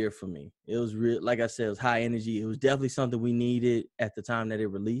album of the year for me. It was real, like I said, it was high energy. It was definitely something we needed at the time that it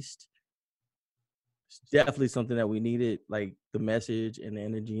released. It's definitely something that we needed, like the message and the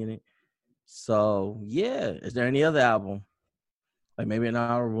energy in it. So yeah, is there any other album, like maybe an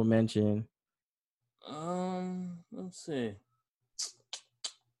honorable mention? Let's see.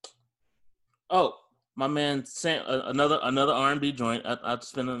 Oh, my man Sam, another R&B joint. I've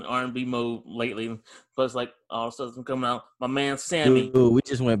been in R&B mode lately. Plus, like, all the stuff's been coming out. My man Sammy. Dude, we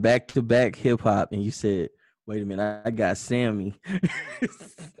just went back to back hip hop, and you said, "Wait a minute, I got Sammy."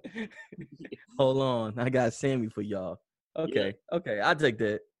 Hold on, I got Sammy for y'all. Okay, I'll take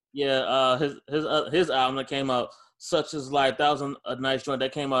that. Yeah, his album that came out, Such Is Life, that was a nice joint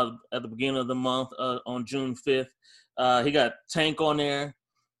that came out at the beginning of the month on June 5th. He got Tank on there.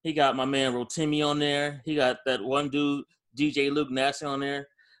 He got my man Rotimi on there. He got that one dude, DJ Luke Nasty, on there.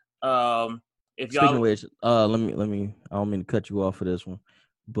 If y'all, speaking of which, let me. I don't mean to cut you off for this one,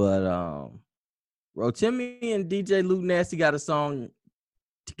 but Rotimi and DJ Luke Nasty got a song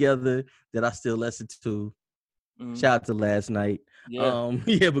together that I still listen to. Mm-hmm. Shout out to Last Night. Yeah.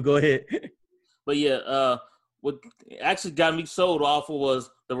 But go ahead. But yeah, what actually got me sold off was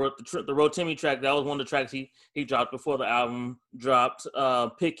the Rotimi track. That was one of the tracks he dropped before the album dropped.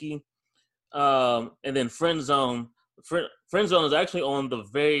 Picky, and then Friend Zone. Friend Zone is actually on the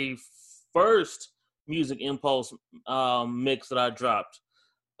very first Music Impulse mix that I dropped.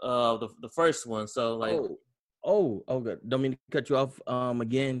 The first one. So like, good. Don't mean to cut you off.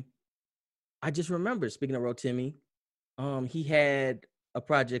 Again, I just remembered. Speaking of Rotimi, he had a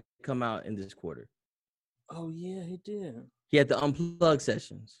project come out in this quarter. Oh yeah, he did. He had the Unplugged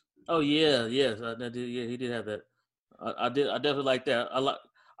sessions. Oh yeah, yes, I did. Yeah, he did have that. I definitely like that.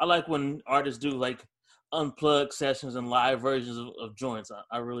 I like when artists do like unplugged sessions and live versions of joints.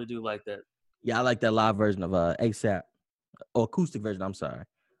 I really do like that. Yeah, I like that live version of ASAP, or acoustic version. I'm sorry,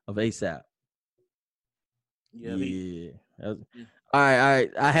 of ASAP. Yeah. All right.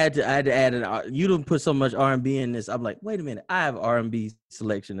 I had to add it. You don't put so much R&B in this. I'm like, wait a minute. I have R&B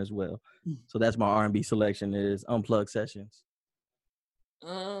selection as well. So that's my R&B selection is Unplugged sessions.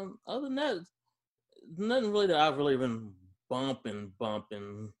 Other than that, nothing really that I've really been bumping.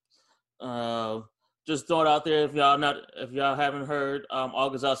 Just throw it out there if y'all haven't heard.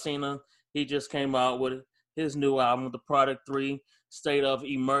 August Alsina, he just came out with his new album, The Product 3, State of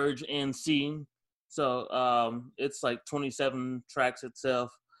Emerge NC. So it's like 27 tracks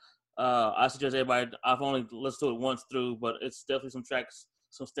itself. I suggest everybody. I've only listened to it once through, but it's definitely some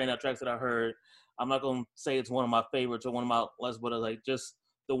standout tracks that I heard. I'm not gonna say it's one of my favorites or one of my less, but like just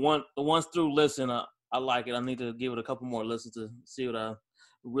the ones through listen. I like it. I need to give it a couple more listens to see what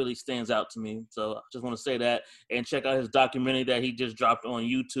really stands out to me. So I just want to say that, and check out his documentary that he just dropped on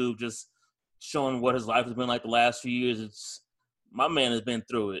YouTube, just showing what his life has been like the last few years. It's my man has been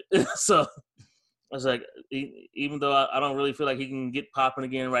through it. So I was like, even though I don't really feel like he can get popping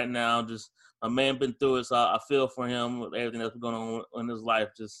again right now, just my man been through it. So I feel for him with everything that's been going on in his life.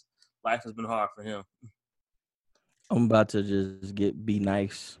 Just life has been hard for him. I'm about to just be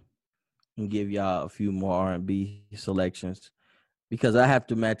nice and give y'all a few more R&B selections because I have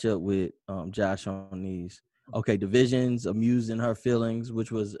to match up with Josh on these. Okay, Divisions, Amusing Her Feelings,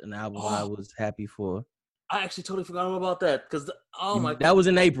 which was an album I was happy for. I actually totally forgot all about that because that was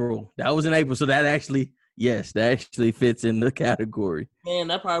in April. So that actually fits in the category. Man,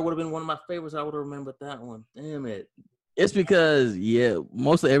 that probably would have been one of my favorites. I would have remembered that one. Damn it. It's because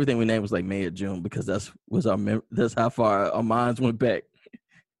mostly everything we named was like May or June because that's how far our minds went back.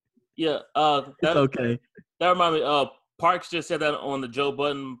 Yeah, okay. That reminded me. Parks just said that on the Joe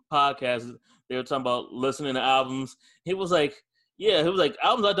Budden podcast. They were talking about listening to albums. He was like,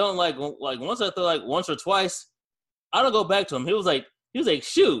 albums I don't like once I throw like once or twice, I don't go back to them. He was like,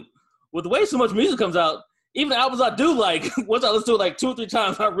 shoot, with the way so much music comes out, even the albums I do like, once I listen to it like 2 or 3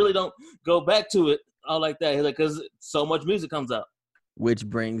 times, I really don't go back to it all like that. He's like, because so much music comes out. Which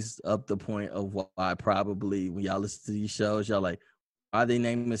brings up the point of why probably when y'all listen to these shows, y'all like, are they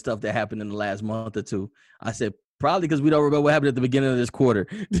naming stuff that happened in the last month or two? I said, probably because we don't remember what happened at the beginning of this quarter.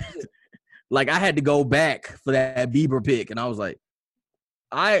 Like I had to go back for that Bieber pick, and I was like,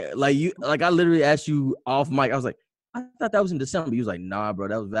 I literally asked you off mic. I was like, I thought that was in December. You was like, nah, bro,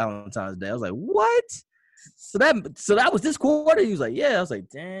 that was Valentine's Day. I was like, what? So that was this quarter? He was like, yeah. I was like,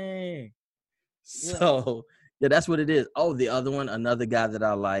 dang. Yeah. So yeah, that's what it is. Oh, the other one, another guy that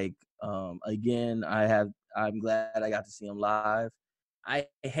I like. Again, I'm glad I got to see him live. I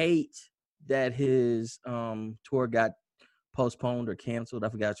hate that his tour got postponed or canceled. I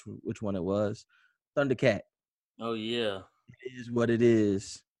forgot which one it was. Thundercat. Oh yeah. It is what it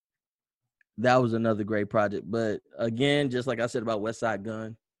is. That was another great project. But again, just like I said about Westside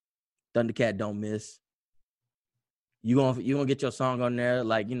Gun, Thundercat don't miss. You gonna get your song on there.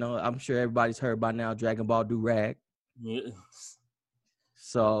 Like, I'm sure everybody's heard by now Dragon Ball Do-Rag. Yeah.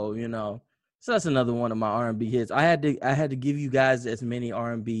 So, so that's another one of my R&B hits. I had to give you guys as many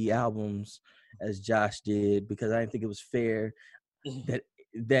R&B albums as Josh did because I didn't think it was fair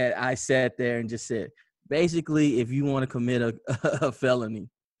that I sat there and just said, basically, if you want to commit a felony,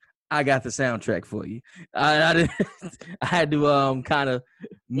 I got the soundtrack for you. I had to kind of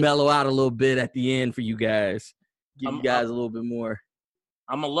mellow out a little bit at the end for you guys, give you guys a little bit more.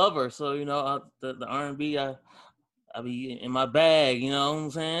 I'm a lover, so the R&B I be in my bag. You know what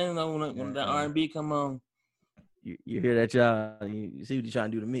I'm saying? When the R&B come on, you hear that, y'all? You see what you're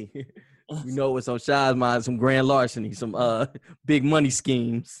trying to do to me? You know what's on Shy's mind? Some grand larceny, some big money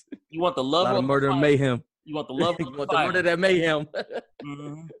schemes. You want the love, a lot of murder and mayhem. You want the love, you want the murder that mayhem.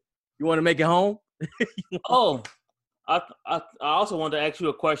 Mm-hmm. You want to make it home? I also wanted to ask you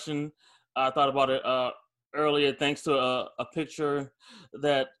a question. I thought about it earlier, thanks to a picture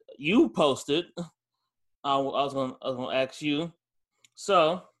that you posted. I was gonna ask you.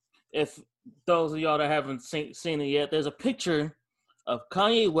 So, if those of y'all that haven't seen it yet, there's a picture of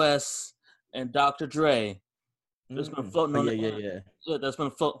Kanye West and Dr. Dre. That's been floating on that's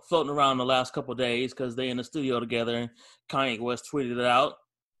been floating around the last couple of days because they're in the studio together. And Kanye West tweeted it out,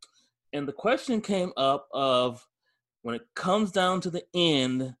 and the question came up of when it comes down to the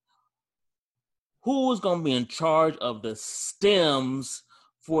end, who is going to be in charge of the stems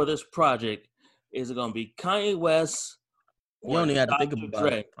for this project? Is it going to be Kanye West? You don't even have to think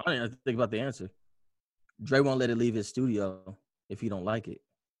about it. I don't even have to think about the answer. Dre won't let it leave his studio if he don't like it.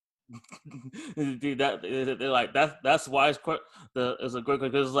 Dude, they're like that's why it's a great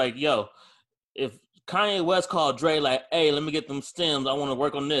because it's like, yo, if Kanye West called Dre like, hey, let me get them stems, I want to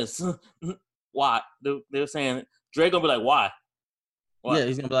work on this. Why? They're saying Dre gonna be like, why? Yeah,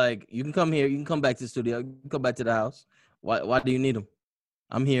 he's gonna be like, you can come here, you can come back to the studio, you can come back to the house. Why do you need them?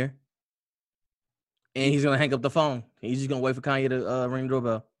 I'm here. And he's gonna hang up the phone. He's just gonna wait for Kanye to ring the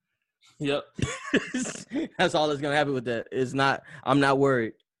doorbell. Yep. That's all that's gonna happen with that. I'm not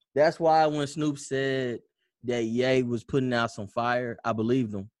worried. That's why when Snoop said that Ye was putting out some fire, I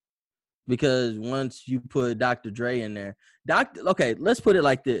believed him. Because once you put Dr. Dre in there, okay, let's put it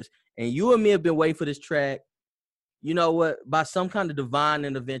like this. And you and me have been waiting for this track. You know what? By some kind of divine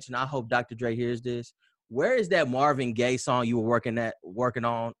intervention, I hope Dr. Dre hears this. Where is that Marvin Gaye song you were working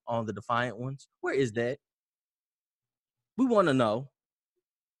on the Defiant Ones? Where is that? We want to know.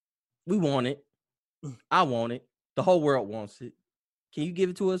 We want it. I want it. The whole world wants it. Can you give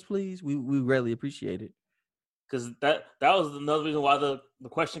it to us, please? We really appreciate it. Because that was another reason why the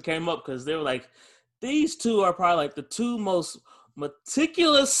question came up, because they were like, these two are probably like the two most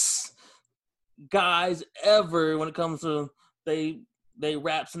meticulous guys ever when it comes to they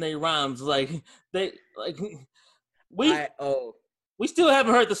raps and they rhymes. We still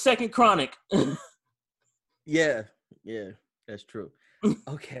haven't heard the second Chronic. Yeah, that's true.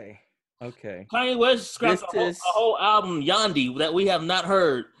 Okay. Kanye West scrapped a whole album, Yandhi, that we have not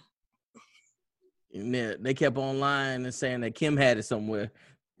heard. Yeah, they kept online and saying that Kim had it somewhere.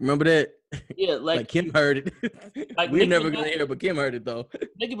 Remember that? Yeah, like Kim heard it. Like we're never gonna hear it, but Kim heard it though.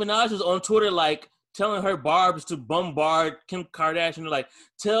 Nicki Minaj was on Twitter like telling her barbs to bombard Kim Kardashian, like,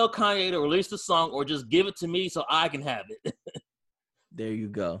 tell Kanye to release the song or just give it to me so I can have it. There you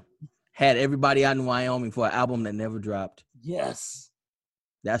go. Had everybody out in Wyoming for an album that never dropped. Yes.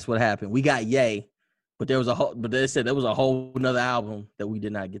 That's what happened. We got Ye, but they said there was a whole another album that we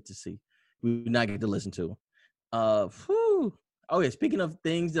did not get to see. We did not get to listen to. Okay, speaking of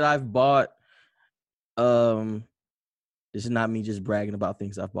things that I've bought, this is not me just bragging about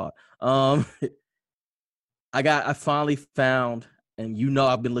things I've bought. I finally found, and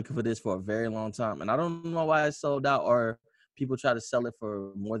I've been looking for this for a very long time, and I don't know why it's sold out or people try to sell it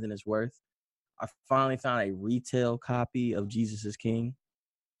for more than it's worth. I finally found a retail copy of Jesus is King.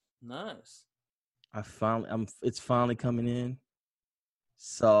 Nice. It's finally coming in.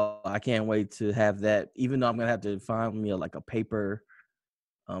 So I can't wait to have that, even though I'm going to have to find me a paper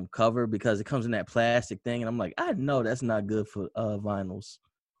cover because it comes in that plastic thing. And I'm like, I know that's not good for vinyls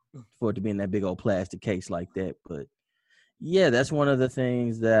for it to be in that big old plastic case like that. But yeah, that's one of the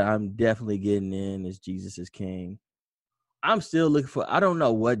things that I'm definitely getting in is Jesus is King. I'm still looking I don't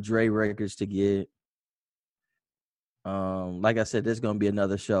know what Dre records to get. Like I said, there's going to be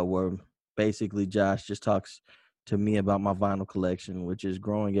another show where basically Josh just talks to me about my vinyl collection, which is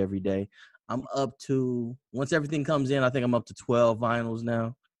growing every day. I'm up to, once everything comes in, I think I'm up to 12 vinyls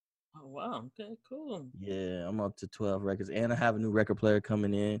now. Oh, wow. Okay, cool. Yeah, I'm up to 12 records. And I have a new record player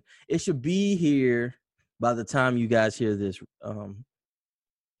coming in. It should be here by the time you guys hear this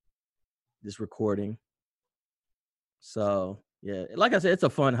this recording. So, yeah, like I said, it's a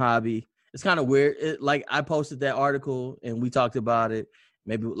fun hobby. It's kind of weird. I posted that article and we talked about it.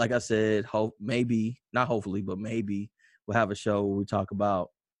 Maybe, like I said, maybe we'll have a show where we talk about,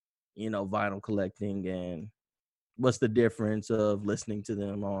 vinyl collecting and what's the difference of listening to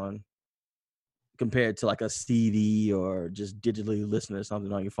them on compared to like a CD or just digitally listening to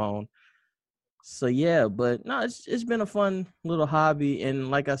something on your phone. So yeah, but no, it's been a fun little hobby, and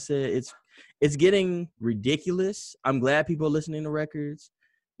like I said, it's getting ridiculous. I'm glad people are listening to records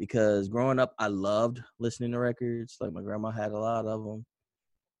because growing up, I loved listening to records. Like my grandma had a lot of them.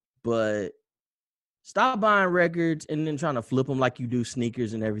 But stop buying records and then trying to flip them like you do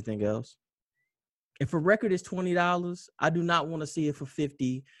sneakers and everything else. If a record is $20, I do not want to see it for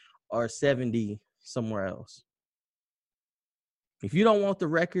 $50 or $70 somewhere else. If you don't want the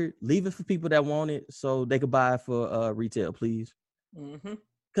record, leave it for people that want it so they could buy it for retail, please. Mm-hmm.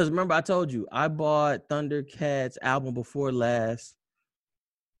 Because remember, I told you, I bought Thundercats album before last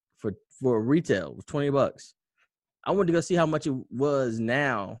for retail. It was $20. I wanted to go see how much it was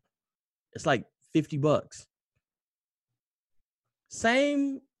now It's like $50.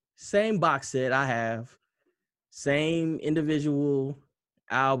 Same box set I have. Same individual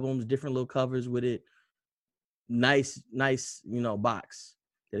albums, different little covers with it. Nice, box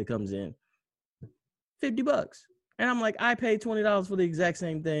that it comes in. $50. And I'm like, I paid $20 for the exact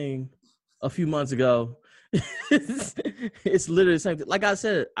same thing a few months ago. It's literally the same thing. Like I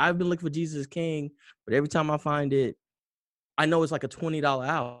said, I've been looking for Jesus is King, but every time I find it, I know it's like a $20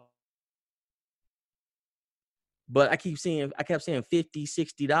 album. But I kept seeing $50,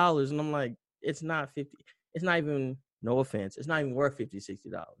 $60, and I'm like, it's not 50. It's not even, no offense, it's not even worth $50, $60.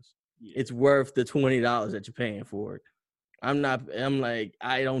 Yeah. It's worth the $20 that you're paying for it. I'm like,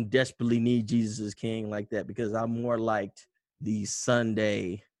 I don't desperately need Jesus is King like that, because I'm more liked the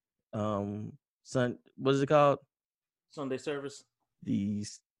Sunday, what is it called? Sunday Service. The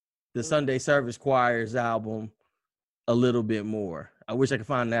Sunday Service Choirs album a little bit more. I wish I could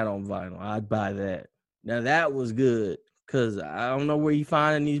find that on vinyl. I'd buy that. Now that was good, because I don't know where you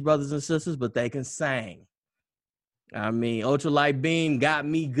finding these brothers and sisters, but they can sing. I mean, Ultralight Beam got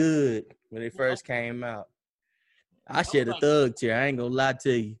me good when it first came out. I shed a thug tear. I ain't gonna lie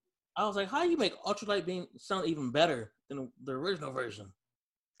to you. I was like, how do you make Ultralight Beam sound even better than the original version?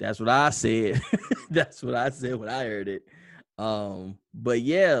 That's what I said. That's what I said when I heard it. But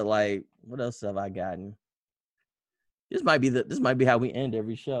yeah, like, what else have I gotten? This might be how we end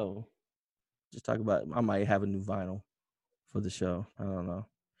every show. Just talk about, I might have a new vinyl for the show. I don't know.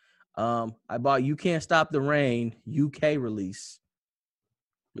 I bought You Can't Stop the Rain UK release,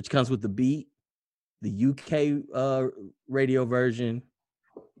 which comes with the beat, the UK radio version,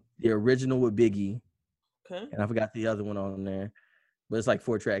 the original with Biggie. Okay. And I forgot the other one on there, but it's like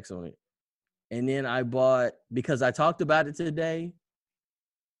 4 tracks on it. And then I bought, because I talked about it today,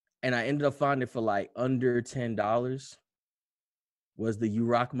 and I ended up finding it for like under $10, was the You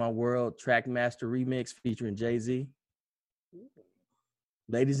Rock My World Trackmaster remix featuring Jay-Z.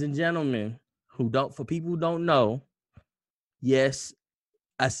 Ladies and gentlemen, for people who don't know, yes,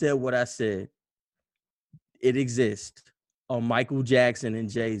 I said what I said. It exists on Michael Jackson and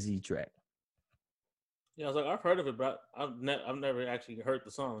Jay-Z track. Yeah, I was like, I've heard of it, but I've never actually heard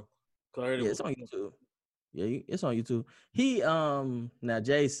the song. It's on YouTube. Yeah, it's on YouTube. He now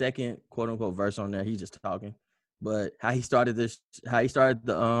Jay's second quote unquote verse on there, he's just talking. But how he started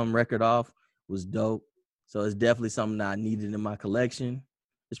the record off was dope. So it's definitely something that I needed in my collection,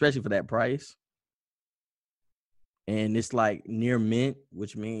 especially for that price. And it's like near mint,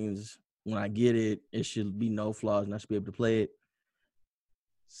 which means when I get it, it should be no flaws and I should be able to play it.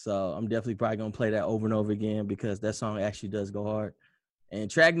 So I'm definitely probably gonna play that over and over again, because that song actually does go hard. And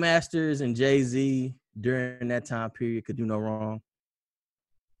Trackmasters and Jay-Z during that time period could do no wrong.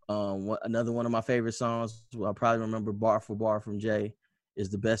 Another one of my favorite songs, I probably remember bar for bar from Jay, is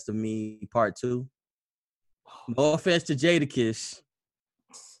The Best of Me Part 2. No offense to Jadakiss,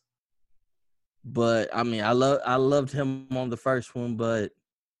 but I mean, I loved him on the first one, but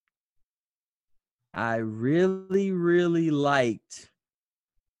I really, really liked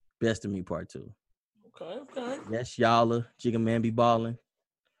Best of Me Part 2. Okay. Yes, y'all, Jigga Man be balling.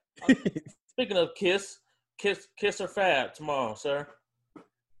 Speaking of Kiss or Fab tomorrow, sir?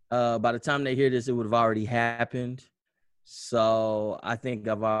 By the time they hear this, it would have already happened. So I think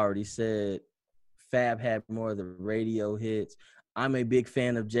I've already said Fab had more of the radio hits. I'm a big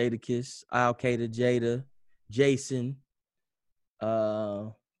fan of Jadakiss, Al-Qaeda Jada, Jason,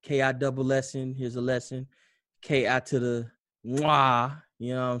 K.I. double lesson, here's a lesson, K.I. to the mwah,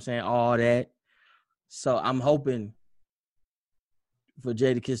 you know what I'm saying, all that. So I'm hoping for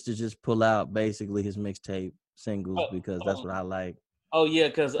Jadakiss to just pull out basically his mixtape singles, because that's what I like. Oh yeah,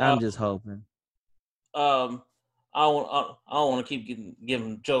 because I'm just hoping. I don't want to keep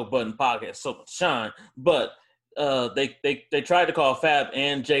giving Joe Budden podcast so much shine, but they tried to call Fab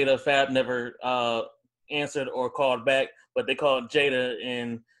and Jada. Fab never answered or called back, but they called Jada,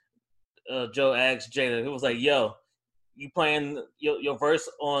 and Joe asked Jada. It was like, "Yo, you playing your verse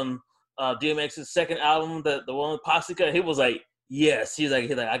on DMX's second album, the one with Posse Cut?" He was like, "Yes." He's like,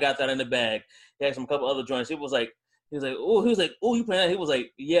 I got that in the bag. He asked him a couple other joints. He was like, "Oh, you playing that?" He was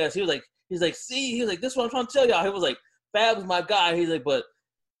like, "Yes." He was like, "See," he was like, "This is what I'm trying to tell y'all." He was like, "Fab was my guy." He's like, "But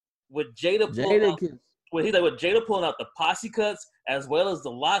with Jada with Jada pulling out the Posse Cuts as well as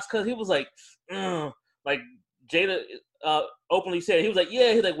the Lox cuts," he was like, like Jada openly said, he was like,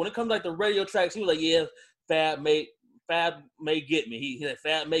 "Yeah." He's like, when it comes to like the radio tracks, he was like, "Yeah, Fab may get me." He like,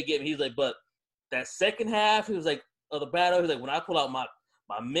 "Fab may get me." He's like, "But that second half," he was like, "of the battle," he's like, "when I pull out my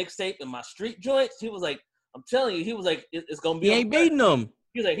mixtape and my street joints," he was like, "I'm telling you," he was like, "It's gonna be." He ain't beating them.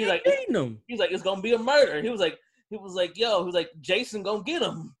 He's like, "It's gonna be a murder." He was like, "Yo," he was like, "Jason gonna get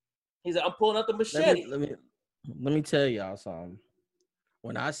him." He's like, I'm pulling out the machete. Let me tell y'all something.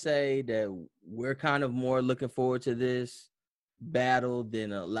 When I say that we're kind of more looking forward to this battle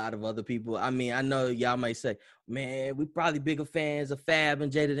than a lot of other people, I mean, I know y'all might say, man, we probably bigger fans of Fab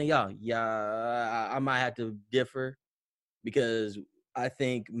and Jada than y'all. Yeah, I might have to differ because I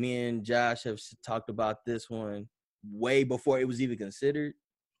think me and Josh have talked about this one way before it was even considered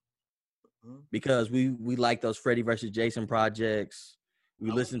because we like those Freddie versus Jason projects. We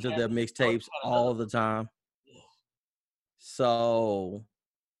listen to their mixtapes all the time. So,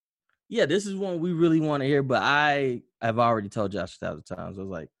 yeah, this is one we really want to hear, but I have already told Josh 1,000 times. I was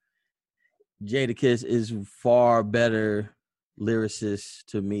like, Jadakiss is far better lyricist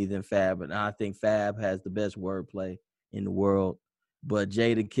to me than Fab, and I think Fab has the best wordplay in the world. But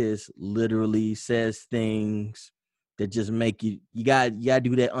Jadakiss literally says things that just make you got to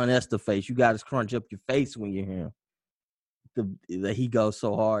do that unester face. You got to crunch up your face when you hear him. That he goes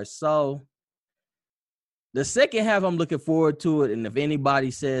so hard. So the second half, I'm looking forward to it. And if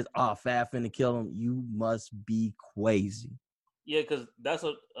anybody says, "Oh, Fab finna kill him," you must be crazy. Yeah, because that's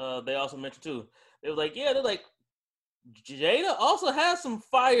what they also mentioned too. They were like, yeah, they're like, Jada also has some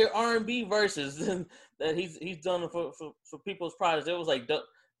fire R&B verses that he's done for people's projects. It was like,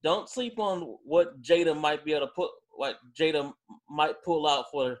 don't sleep on what Jada might be able to what Jada might pull out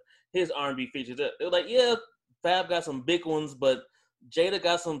for his R&B features. They were like, yeah, Fab got some big ones, but Jada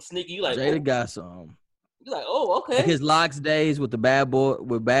got some sneaky. You like Jada got some. You're like, oh, okay. Like his Locks days with Bad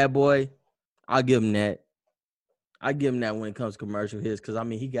Boy, I'll give him that. I give him that when it comes to commercial hits, because I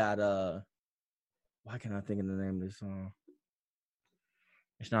mean he got why can't I think of the name of this song?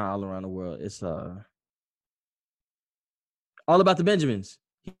 It's not All Around the World. It's All About the Benjamins.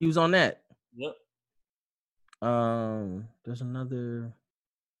 He was on that. Yep. There's another.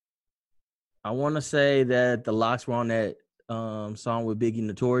 I want to say that the Locks were on that song with Biggie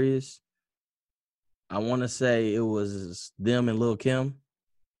Notorious. I want to say it was them and Lil' Kim.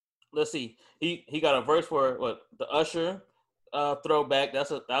 Let's see. He got a verse for what the Usher throwback. That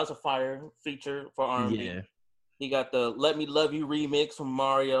was a fire feature for R&B. Yeah. He got the Let Me Love You remix from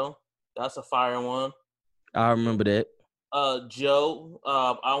Mario. That's a fire one. I remember that. Joe,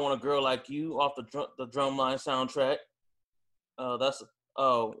 I Want a Girl Like You off the Drumline soundtrack. That's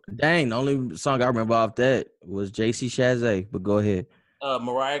dang, the only song I remember off that was JC Chazé, but go ahead.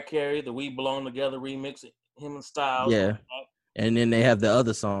 Mariah Carey, the We Belong Together remix, him and Styles. Yeah. And then they have the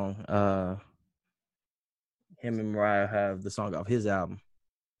other song. Him and Mariah have the song off his album,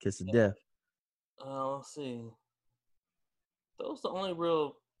 Kiss of Death. Let's see. Those are the only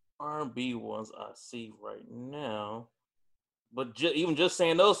real R&B ones I see right now. But even just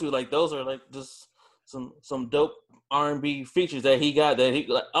saying those two, like those are like just some dope R&B features that he got. That he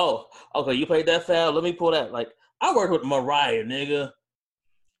like, oh, okay, you played that Fab. Let me pull that. Like I worked with Mariah, nigga.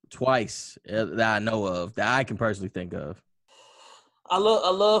 Twice that I know of, that I can personally think of. I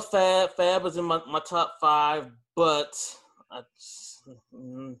love Fab. Fab is in my top 5, but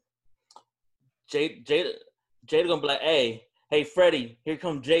Jada gonna be like, hey, Freddie, here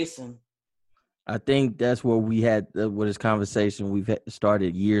come Jason. I think that's where we had with this conversation we've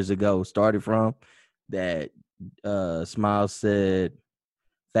started years ago. Started from that. Smiles said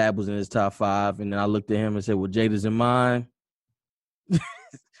Fab was in his top 5, and then I looked at him and said, "Well, Jada's in mine."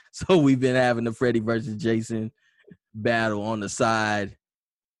 So we've been having the Freddie versus Jason battle on the side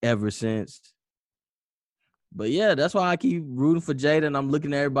ever since. But yeah, that's why I keep rooting for Jada, and I'm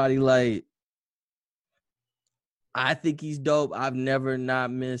looking at everybody like, I think he's dope. I've never not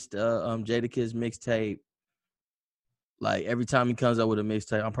missed Jadakiss mixtape. Like every time he comes up with a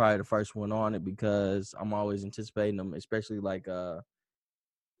mixtape, I'm probably the first one on it because I'm always anticipating them, especially like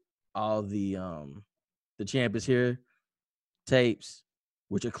all the Champ Is Here tapes,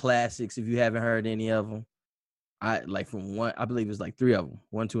 which are classics. If you haven't heard any of them, I believe it's like 3 of them,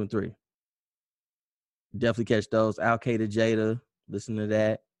 1, 2, and 3. Definitely catch those. Al-K to Jada, listen to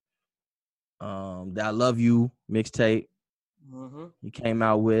that. The I Love You mixtape. He came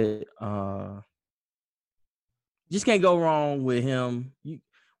out with. Just can't go wrong with him.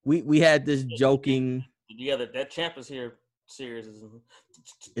 We had this joking. Yeah, that Champ Is Here series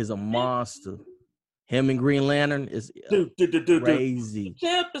is a monster. Him and Green Lantern is crazy. The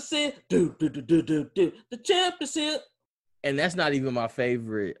Champ Is Here. The Champ Is Here. And that's not even my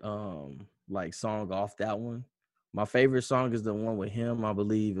favorite like song off that one. My favorite song is the one with him. I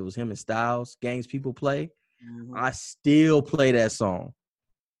believe it was him and Styles, Games People Play. I still play that song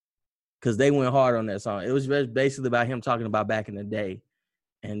because they went hard on that song. It was basically about him talking about back in the day.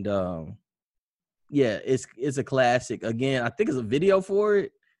 And yeah, it's a classic. Again, I think it's a video for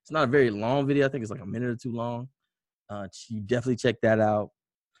it. It's not a very long video. I think it's like a minute or 2 long. You definitely check that out.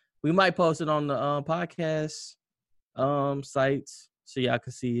 We might post it on the podcast sites so y'all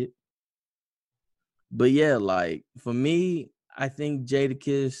can see it. But yeah, like for me, I think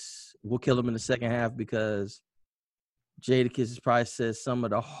Jadakiss will kill him in the second half because Jadakiss has probably said some of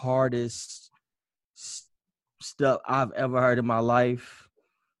the hardest stuff I've ever heard in my life.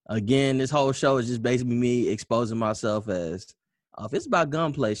 Again, this whole show is just basically me exposing myself as if it's about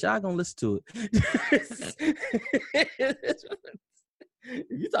gunplay, Shy gonna listen to it.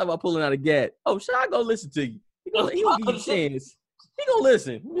 You talk about pulling out a gat. Oh, Shy gonna listen to you. He gonna give you a chance. He gonna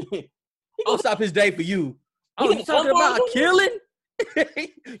listen. He gonna stop his day for you. Oh, you talking about killing?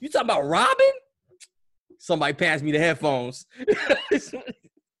 You talking about robbing? Somebody pass me the headphones.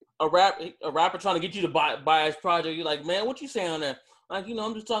 A rapper trying to get you to buy his project. You're like, man, what you saying on that? Like,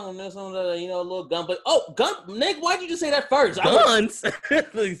 I'm just talking this on the, a little gun. But Nick, why'd you just say that first? Guns.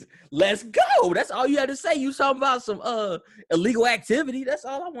 Let's go. That's all you had to say. You talking about some illegal activity. That's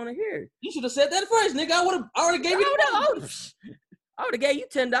all I want to hear. You should have said that first, nigga. I already gave you. I would have gave you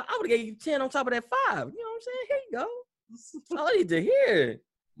 $10. I would have gave you 10 on top of that 5. You know what I'm saying? Here you go. That's all I need to hear.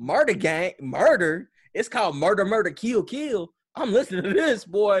 Murder. It's called murder, kill. I'm listening to this,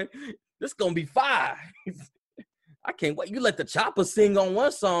 boy. This gonna be 5. I can't wait. You let the chopper sing on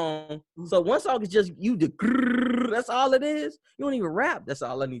one song. So one song is just you. That's all it is. You don't even rap. That's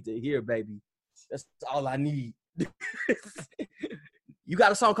all I need to hear, baby. That's all I need. You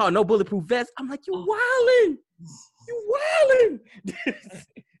got a song called No Bulletproof Vest. I'm like, you wildin'.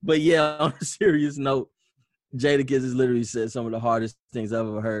 But yeah, on a serious note, Jadakiss has literally said some of the hardest things I've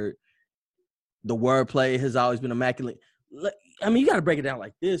ever heard. The wordplay has always been immaculate. I mean, you got to break it down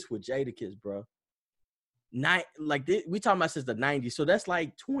like this with Jadakiss, bro. We talking about since the 90s, so that's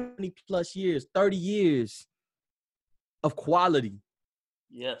like 20 plus years, 30 years of quality.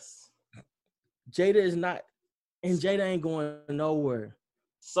 Yes. Jada is not, and Jada ain't going nowhere.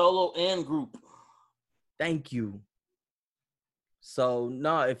 Solo and group. Thank you. So,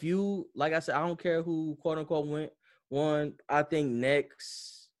 no, if you, like I said, I don't care who, quote unquote, won. I think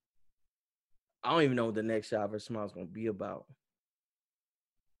next, I don't even know what the next Shy vs. Smile is going to be about.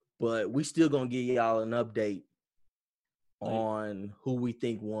 But we still going to give y'all an update on who we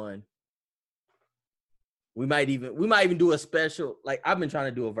think won. We might even do a special. Like, I've been trying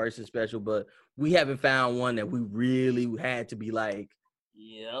to do a versus special, but we haven't found one that we really had to be like.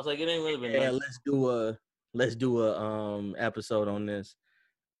 Yeah, I was like, it ain't really been. Yeah, let's do a episode on this.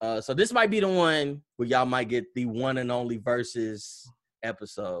 So this might be the one where y'all might get the one and only versus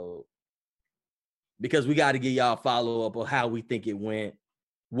episode. Because we got to give y'all a follow-up on how we think it went.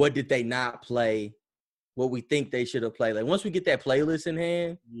 What did they not play? What we think they should have played. Like, once we get that playlist in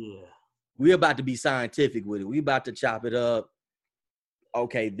hand, yeah, we're about to be scientific with it. We about to chop it up.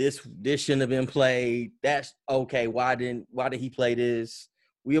 Okay, this shouldn't have been played. That's okay. Why did he play this?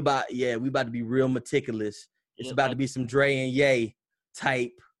 We about to be real meticulous. It's about to be some Dre and Ye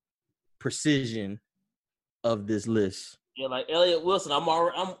type precision of this list. Yeah, like Elliott Wilson.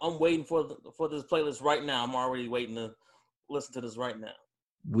 I'm waiting for this playlist right now. I'm already waiting to listen to this right now.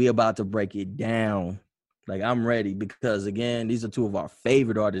 We about to break it down. Like, I'm ready because, again, these are two of our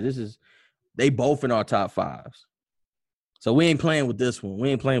favorite artists. They both in our top 5s. So we ain't playing with this one. We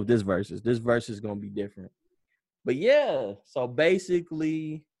ain't playing with this versus. This versus is going to be different. But, yeah, so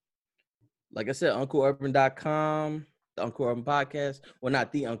basically, like I said, UncleUrban.com, the Uncle Urban Podcast. Well,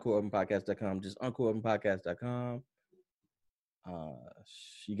 not the UncleUrbanPodcast.com, just UncleUrbanPodcast.com.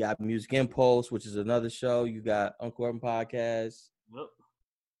 You got Music Impulse, which is another show. You got Uncle Urban Podcast. Yep.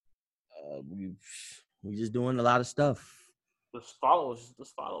 We just doing a lot of stuff. Just follow us.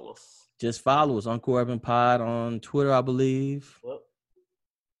 Just follow us. Uncle Urban Pod on Twitter, I believe.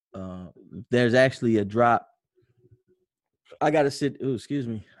 Yep. There's actually a drop. I gotta sit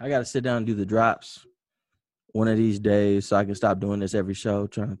down and do the drops one of these days so I can stop doing this every show,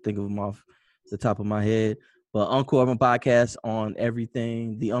 trying to think of them off the top of my head. But Uncle Urban Podcast on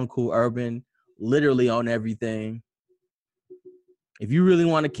everything. The Uncle Urban, literally on everything. If you really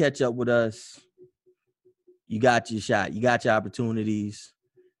want to catch up with us, you got your shot. You got your opportunities.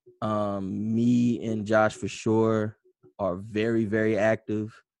 Me and Josh, for sure, are very, very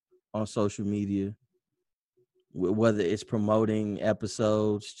active on social media. Whether it's promoting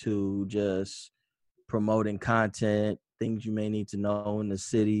episodes to just promoting content, things you may need to know in the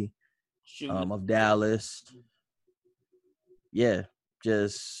city of Dallas. Yeah,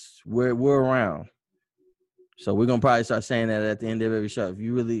 just we're around. So we're gonna probably start saying that at the end of every show. If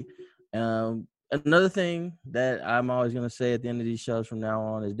you really, another thing that I'm always gonna say at the end of these shows from now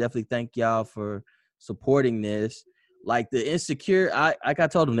on is definitely thank y'all for supporting this. Like the Insecure, I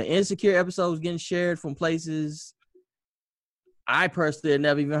told them the Insecure episode was getting shared from places I personally had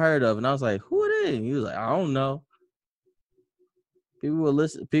never even heard of. And I was like, who are they? And he was like, I don't know. People were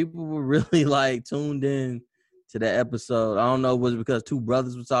listening. People were really like tuned in to that episode. I don't know, was it because two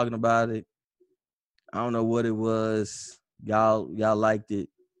brothers were talking about it? I don't know what it was. Y'all liked it.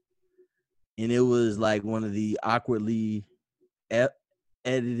 And it was like one of the awkwardly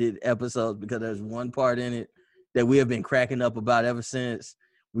edited episodes because there's one part in it that we have been cracking up about ever since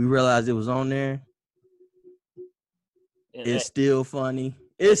we realized it was on there. It's still funny.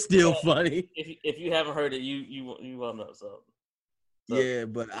 It's still funny. If you haven't heard it, you won't know. So yeah,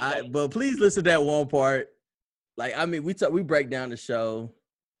 but please listen to that one part. Like, I mean, we break down the show.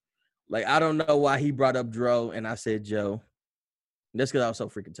 Like, I don't know why he brought up Dro and I said Joe. That's because I was so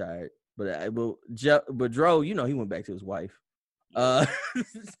freaking tired. But Dro, you know, he went back to his wife.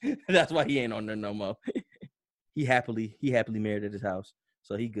 That's why he ain't on there no more. He happily married at his house,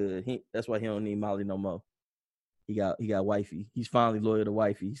 so he good. That's why he don't need Molly no more. He got wifey. He's finally loyal to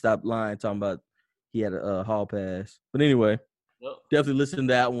wifey. He stopped lying, talking about he had a hall pass. But anyway, definitely listen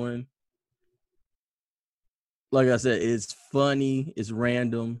to that one. Like I said, it's funny. It's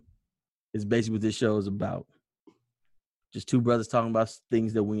random. It's basically what this show is about. Just two brothers talking about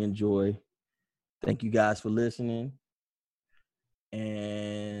things that we enjoy. Thank you guys for listening.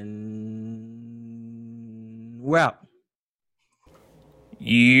 And we're out.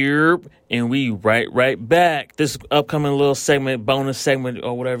 Yep. And we right back. This upcoming little segment, bonus segment,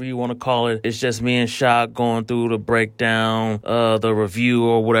 or whatever you want to call it, it's just me and Shock going through the breakdown, the review,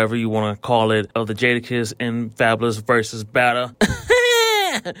 or whatever you want to call it, of the Jadakiss and Fabolous versus battle.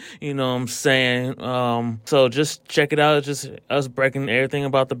 You know what I'm saying? So just check it out. It's just us breaking everything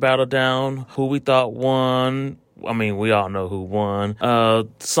about the battle down, who we thought won. I mean, we all know who won.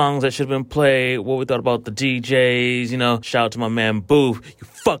 Songs that should have been played, what we thought about the DJs, you know. Shout out to my man Booth. You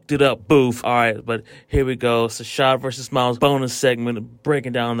fucked it up, Booth. All right, but here we go. It's a Shad versus Miles bonus segment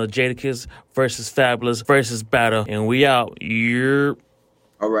breaking down the Jadakiss versus Fabolous versus battle. And we out. Yep.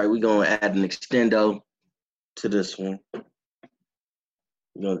 All right, we're going to add an extendo to this one.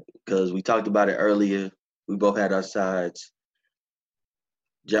 You know, because we talked about it earlier. We both had our sides.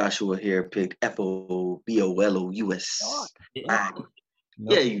 Joshua here picked FOBOLOUS. Yeah,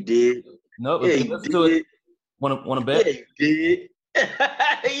 yeah, you did. Nope. Yeah, you did. Want to bet? Yeah, you did.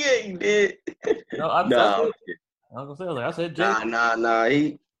 Yeah, you did. No, I said Jay. Nah.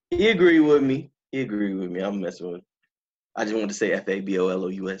 He agreed with me. I'm messing with him. I just wanted to say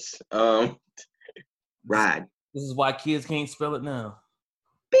FABOLOUS. Ride. This is why kids can't spell it now.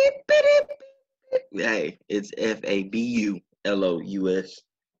 Beep, beep, beep. Hey, it's FABULOUS.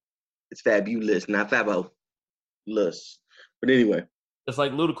 It's fabulous, not fabulous. But anyway. It's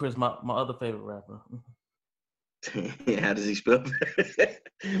like Ludacris, my other favorite rapper. How does he spell that?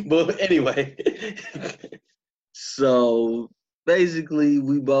 But anyway. So basically,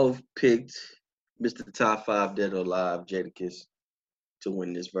 we both picked Mr. Top 5 Dead or Alive, Jadakiss, to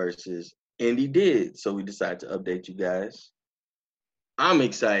win this versus. And he did. So we decided to update you guys. I'm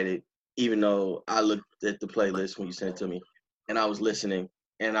excited, even though I looked at the playlist when you sent it to me, and I was listening,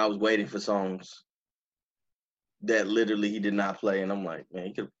 and I was waiting for songs that literally he did not play, and I'm like, man,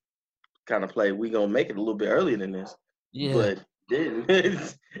 he could kind of play We Gonna Make It a little bit earlier than this, but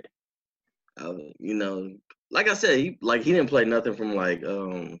didn't. You know, like I said, he didn't play nothing from like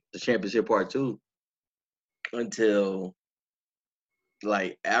the Championship Part 2 until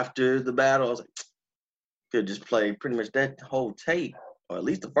like after the battle. I was like, could just play pretty much that whole tape, or at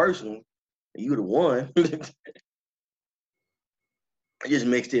least the first one, and you would have won. I just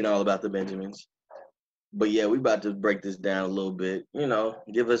mixed in All About the Benjamins. But yeah, we about to break this down a little bit. You know,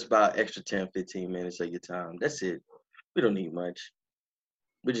 give us about extra 10, 15 minutes of your time. That's it. We don't need much.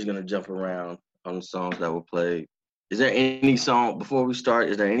 We're just going to jump around on the songs that were played. Is there any song, before we start,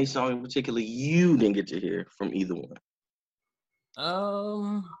 is there any song in particular you didn't get to hear from either one?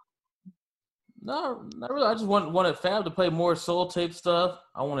 No, not really. I just wanted Fab to play more Soul Tape stuff.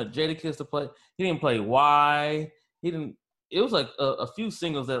 I wanted Jadakiss to play. He didn't play Why. He didn't. It was like a few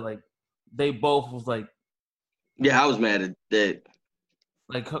singles that like they both was like. Yeah, I was mad at that.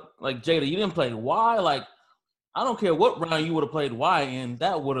 Like Jada, you didn't play Why. Like, I don't care what round you would have played Why in,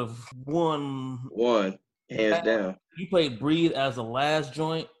 that would have won. Hands down. You played Breathe as the last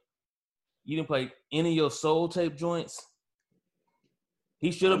joint. You didn't play any of your Soul Tape joints.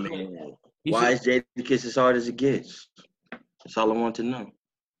 He should have played. Why is Jadakiss as hard as it gets? That's all I want to know.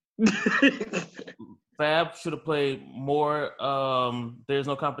 Fab should have played more There's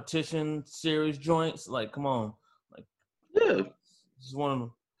No Competition series joints. Like, come on. Like, yeah. This is one of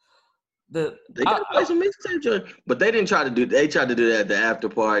them. They got to play some mixtape joints. But they didn't try to do that at the after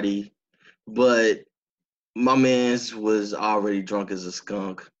party. But my man's was already drunk as a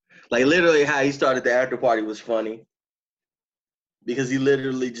skunk. Like literally, how he started the after party was funny because he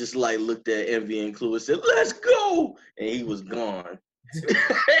literally just like looked at Envy and Clue and said, "Let's go," and he was gone.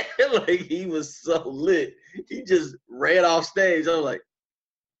 Like he was so lit, he just ran off stage. I was like,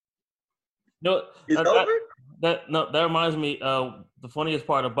 "No, it's over." That reminds me. The funniest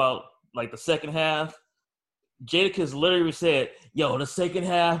part about like the second half. Jadakiss literally said, "Yo, the second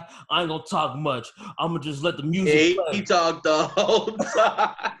half, I ain't gonna talk much. I'm gonna just let the music play." He talked the whole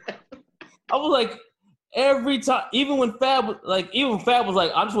time. I was like, every time, even when Fab was like,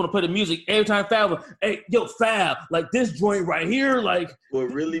 "I just want to play the music." Every time Fab was, "Hey, yo, Fab, like this joint right here, like, well,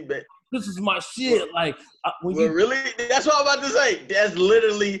 really bad. This is my shit." Like, really, that's what I'm about to say. That's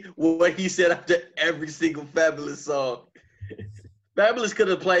literally what he said after every single Fabulous song. Fabulous could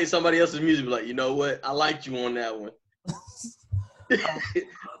have played somebody else's music, like, you know what? I liked you on that one.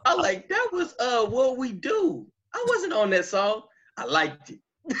 I like that was What We Do. I wasn't on that song. I liked it.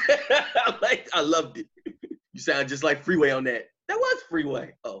 I loved it. You sound just like Freeway on that. That was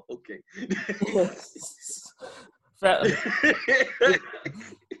Freeway. Oh, okay.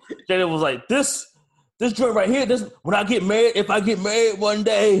 Jada was like, this joint right here, this when I get married, if I get married one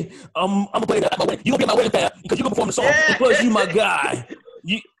day, I'm gonna play that at my wedding. You gonna be at my wedding, Fab, because you gonna perform the song. Yeah. Plus, you my guy.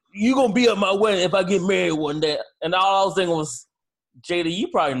 You gonna be at my wedding if I get married one day. And all I was thinking was, Jada, you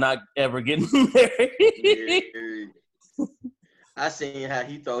probably not ever getting married. Yeah. I seen how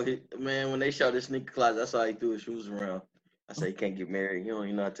he throw his man when they showed his sneaker closet. I saw he threw his shoes around. I said he can't get married. You don't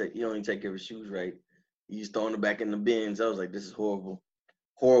even take care of his shoes right. He's throwing them back in the bins. I was like, this is horrible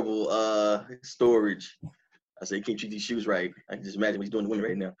storage. I said, you can't treat these shoes right. I can just imagine what he's doing to women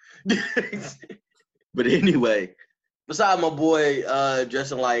right now. But anyway, besides my boy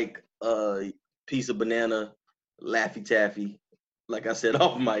dressing like a piece of banana, Laffy Taffy, like I said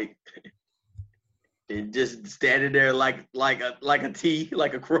off mic, and just standing there like a T,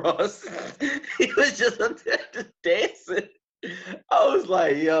 like a cross. He was just dancing. I was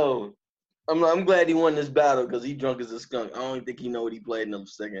like, yo, I'm glad he won this battle because he drunk as a skunk. I don't even think he know what he played in the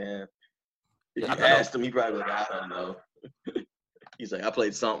second half. If you asked him, he probably was like, I don't know. He's like, I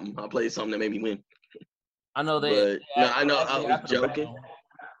played something that made me win. I know they. I was joking.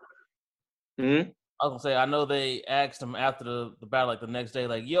 I was gonna say, I know they asked him after the battle, like the next day,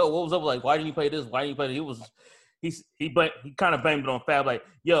 like, "Yo, what was up? Like, why didn't you play this? Why didn't you play that?" He kind of blamed it on Fab, like,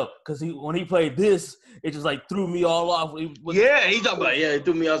 "Yo, because when he played this, it just like threw me all off." He talking about it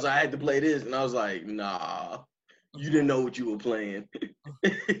threw me off. So I had to play this, and I was like, "Nah, you didn't know what you were playing."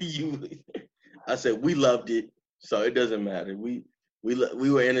 I said we loved it, so it doesn't matter. We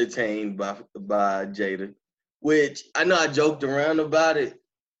were entertained by Jada, which I know I joked around about it.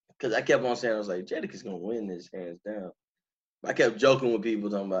 Because I kept on saying, I was like, Jadakiss going to win this hands down. I kept joking with people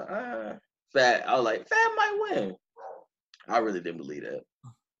talking about, Fab. I was like, Fab might win. I really didn't believe that.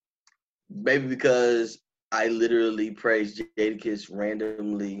 Maybe because I literally praised Jadakiss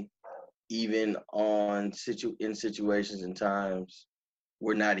randomly, even in situations and times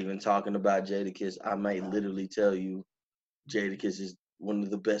we're not even talking about Jadakiss. I might literally tell you Jadakiss is one of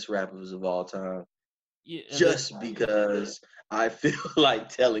the best rappers of all time. Yeah, just because I feel like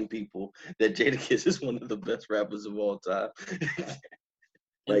telling people that Jadakiss is one of the best rappers of all time.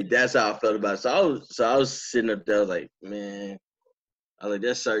 Like that's how I felt about it. So I was sitting up there like, man,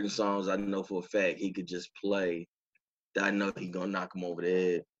 there's certain songs I know for a fact he could just play that I know he gonna knock him over the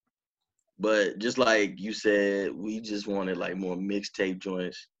head. But just like you said, we just wanted like more mixtape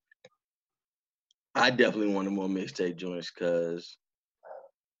joints. I definitely wanted more mixtape joints because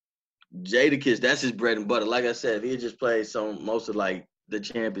Jadakiss, that's his bread and butter. Like I said, if he had just played most of like the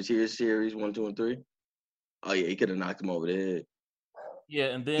Champions Here series 1, 2, and 3, oh yeah, he could have knocked him over the head. Yeah,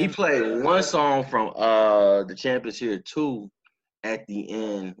 and then he played one song from the Champions Here 2 at the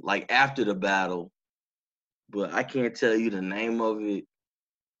end, like after the battle, but I can't tell you the name of it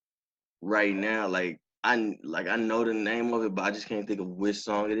right now. Like I know the name of it, but I just can't think of which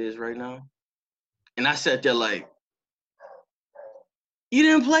song it is right now. And I sat there like, you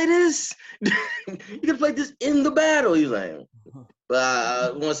didn't play this? You could have played this in the battle. He was like,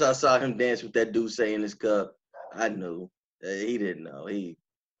 but once I saw him dance with that dude saying his cup, I knew. He didn't know. He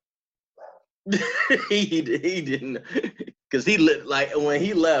didn't know. Because like when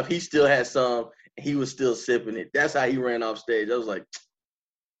he left, he still had some. He was still sipping it. That's how he ran off stage. I was like,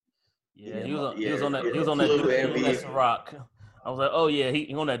 he was on that Ciroc. I was like, oh yeah,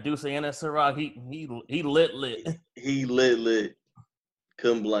 he on that Deuce and that Ciroc. He lit. He lit.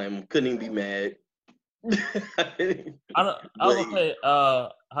 Couldn't blame him. Couldn't even be mad. I was gonna say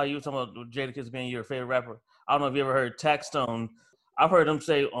how you were talking about Jadakiss being your favorite rapper. I don't know if you ever heard Taxstone. I've heard him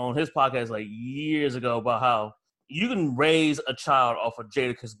say on his podcast like years ago about how you can raise a child off of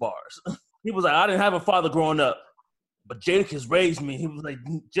Jadakiss bars. He was like, I didn't have a father growing up, but Jadakiss raised me. He was like,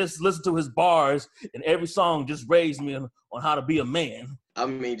 just listen to his bars, and every song just raised me on how to be a man. I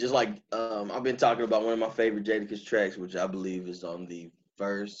mean, just like I've been talking about one of my favorite Jadakiss tracks, which I believe is on the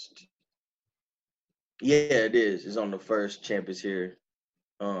first. Yeah, it is. It's on the first Champions Here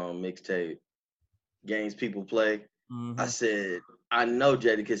mixtape. Games People Play. I said, I know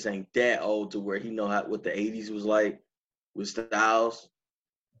Jadakiss ain't that old to where he know what the 80s was like with Styles.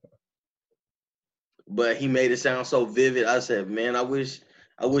 But he made it sound so vivid. I said, man, I wish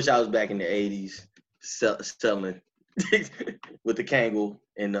I was back in the 80s selling with the Kangol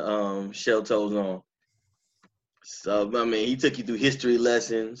and the shell toes on. So, I mean, he took you through history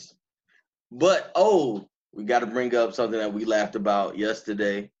lessons. But, we got to bring up something that we laughed about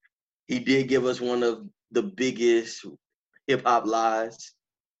yesterday. He did give us one of the biggest hip-hop lies.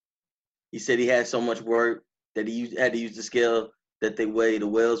 He said he had so much work that he had to use the scale that they weigh the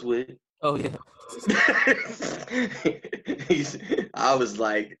whales with. Oh, yeah. I was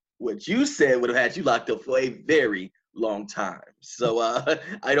like, what you said would have had you locked up for a very long time. So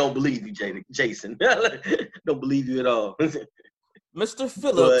I don't believe you, Jason. Don't believe you at all. Mr.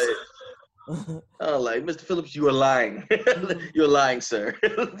 Phillips. Like, Mr. Phillips, you are lying. You're lying, sir.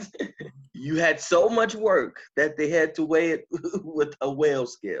 You had so much work that they had to weigh it with a whale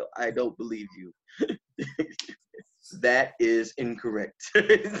scale. I don't believe you. That is incorrect.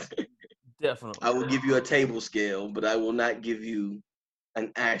 Definitely. I will give you a table scale, but I will not give you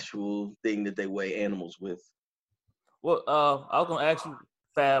an actual thing that they weigh animals with. Well, I was gonna ask you,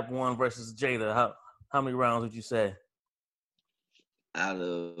 Fab One versus Jada. How many rounds would you say? Out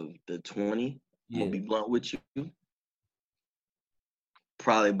of the 20, I'm gonna be blunt with you.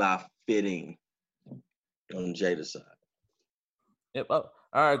 Probably about 15 on Jada's side. Yep,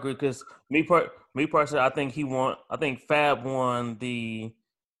 I agree. Because me personally, I think Fab won the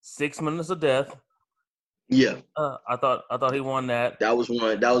 6 Minutes of Death. Yeah. I thought he won that. That was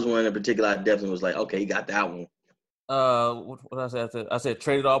one in particular. I definitely was like, okay, he got that one. What I said? I said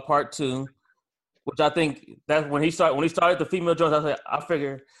Trade It All Part 2, which I think that's when he started the female Jones. I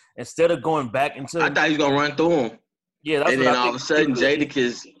figured instead of going back into, I thought he was gonna run through him. Yeah, that's and what then I all think. Of a sudden,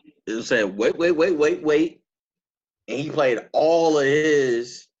 Jadakiss said, wait, and he played all of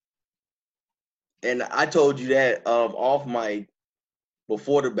his. And I told you that off mic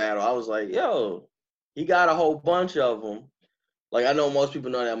before the battle. I was like, yo, he got a whole bunch of them. Like, I know most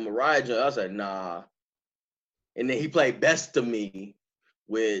people know that Mariah joint. I was like, nah. And then he played Best of Me,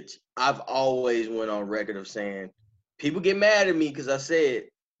 which I've always went on record of saying, people get mad at me because I said,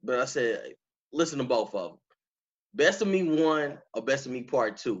 listen to both of them. Best of Me 1 or Best of Me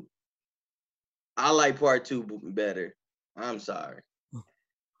Part 2. I like Part 2 better. I'm sorry.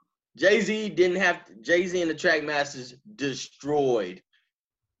 Jay-Z and the Trackmasters destroyed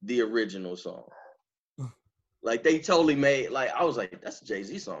the original song. Like, they totally made, like, I was like, that's a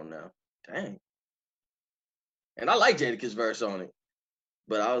Jay-Z song now. Dang. And I like Jadakiss' verse on it.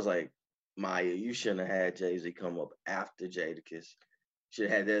 But I was like, Maya, you shouldn't have had Jay-Z come up after Jadakiss. Should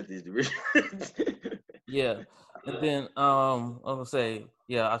have had that as the original. Yeah. And then I'm gonna say,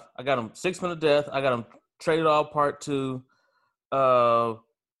 I got him 6 Minutes of Death. I got him Trade It All Part 2.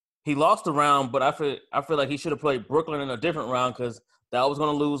 He lost the round, but I feel like he should have played Brooklyn in a different round because that was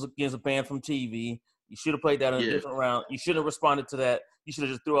gonna lose against a band from TV. You should have played that in a different round. You should have responded to that. You should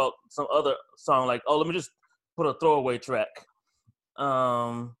have just threw out some other song like, let me just put a throwaway track.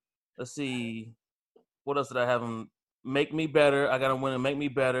 Let's see. What else did I have him? Make Me Better. I got him winning Make Me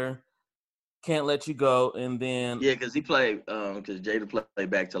Better. Can't Let You Go. And then because he played because Jada played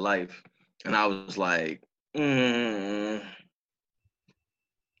Back to Life. And I was like, I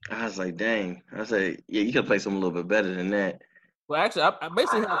was like, dang. I said, you could play something a little bit better than that. Well, actually, I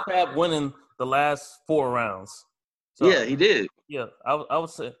basically had Fab winning the last 4 rounds. So, yeah, he did. Yeah, I would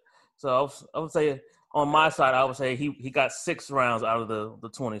say. So I would say on my side, I would say he got 6 rounds out of the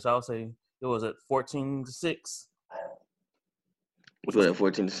 20. So I would say it was at 14-6. Which was at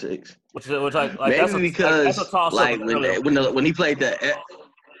 14-6. Which like maybe that's because that's a toss like when he played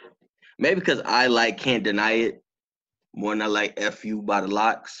maybe because I like Can't Deny It more than I like F You by the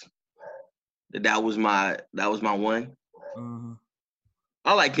Lox. That was my one. Mm-hmm.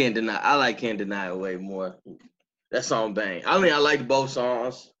 I like Can't Deny It way more. That song bang. I mean, I like both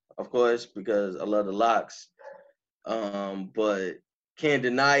songs, of course, because I love the Lox. But Can't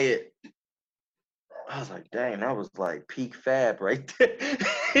Deny It, I was like, dang, that was like peak Fab right there.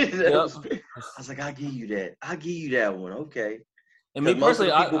 I was like, I'll give you that one. Okay. And me most of personally,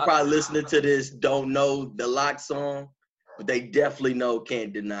 the people probably listening to this don't know the Lox song. but they definitely know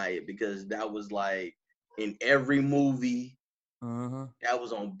Can't Deny It because that was like in every movie. That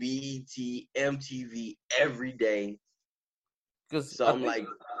was on BET, MTV every day. So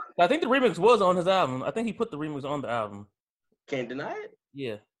I think the remix was on his album. I think he put the remix on the album. Can't Deny It?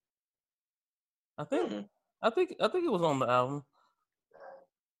 Yeah. I think it was on the album.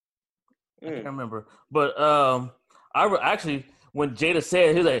 I can't remember. But actually when Jada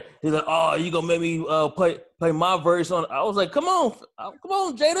said he's like, oh, you gonna make me play my verse on? I was like, come on,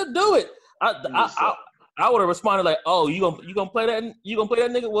 Jada, do it. I would have responded like, oh, you gonna play that? You gonna play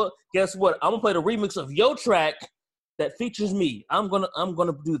that, nigga? Well, guess what? I'm gonna play the remix of your track that features me. I'm gonna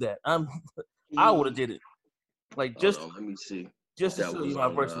do that. I would have did it. Like just let me see. Just to show you my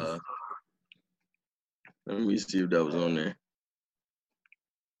verses. Let me see if that was on there.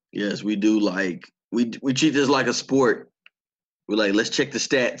 Yes, we do. Like we treat this like a sport. We're like, let's check the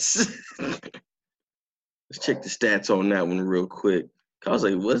stats. Let's check the stats on that one real quick. I was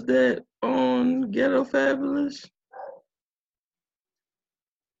like, what's that on Ghetto Fabulous?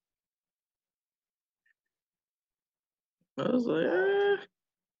 I was like,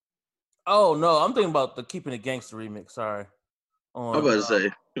 Oh no, I'm thinking about the Keeping It Gangster remix. Sorry. I'm about to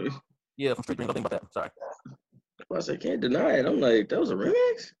say. Yeah, from Street Dreams. I'm thinking about that. Sorry. I said, Can't Deny It. I'm like, that was a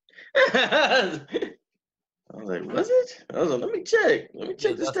remix? I was like, was it? I was like, let me check. Let me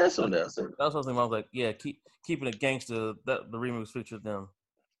check the stats on that. That's what I was thinking. I was like, yeah, Keeping It Gangster, the remix featured them.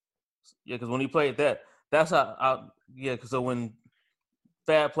 Yeah, because when he played that, that's how so when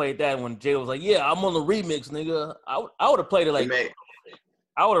Fab played that, when Jada was like, yeah, I'm on the remix, nigga, I would have played it like,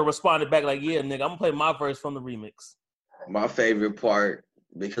 I would have responded back like, yeah, nigga, I'm going to play my verse from the remix. My favorite part,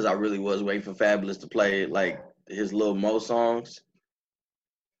 because I really was waiting for Fabulous to play like his Lil Mo songs,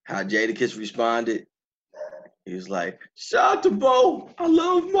 how Jadakiss responded. He was like, shout out to Mo. I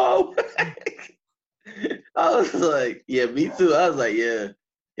love Mo. I was like, yeah, me too. I was like, yeah.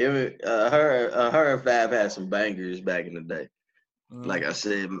 Him, her and Fab had some bangers back in the day. Like I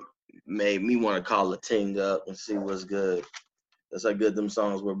said, made me want to call a ting up and see what's good. That's how good them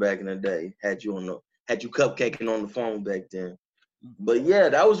songs were back in the day. Had you cupcaking on the phone back then. But yeah,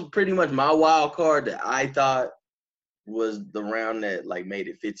 that was pretty much my wild card that I thought was the round that like made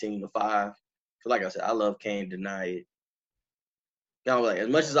it 15-5. So like I said, I love Can't Deny It. I was like, as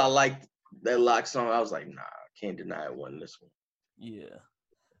much as I liked that Lock song, I was like, nah, Can't Deny It won this one. Yeah.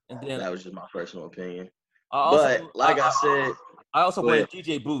 And then that was just my personal opinion. I also blame ahead.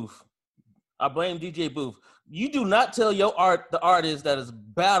 DJ Booth. I blame DJ Booth. You do not tell the artist that is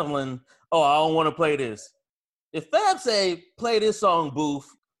battling, oh, I don't want to play this. If Fab say play this song, Booth,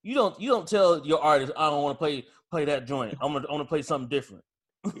 you don't tell your artist I don't want to play that joint. I want to play something different.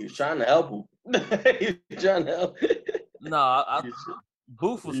 He was trying to help him. He was trying to help.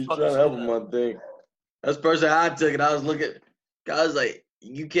 Booth was trying to help him. I think that's the person I took it. I was like,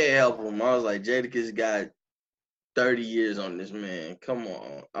 you can't help him. I was like, Jadakiss got 30 years on this man. Come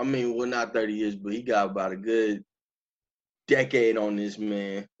on. I mean, well, not 30 years, but he got about a good decade on this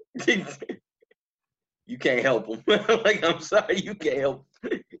man. You can't help him. Like, I'm sorry, you can't help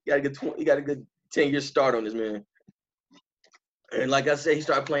him. You got a good 10-year start on this man. And like I said, he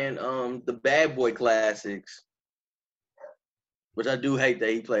started playing the Bad Boy classics, which I do hate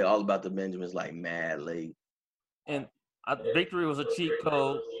that he played All About the Benjamins like mad late. And Victory was a cheat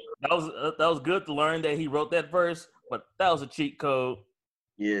code. That was good to learn that he wrote that verse, but that was a cheat code.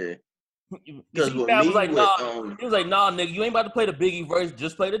 Yeah. Because Fab was like, nah. He was like, nah, nigga, you ain't about to play the Biggie verse.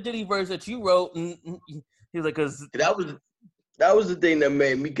 Just play the Diddy verse that you wrote. And he was like, because that was the thing that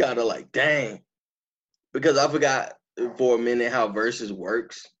made me kind of like, dang, because I forgot for a minute how Versus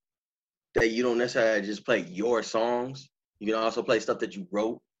works. That you don't necessarily just play your songs. You can also play stuff that you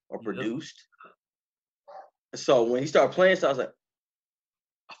wrote or produced. So when he started playing stuff, I was like,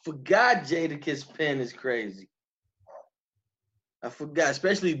 I forgot Jadakiss pen is crazy. I forgot,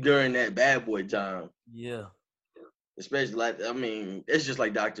 especially during that Bad Boy time. Yeah. Especially it's just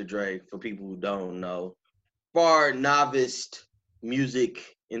like Dr. Dre for people who don't know. For novice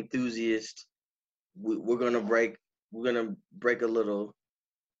music enthusiast, we're gonna break a little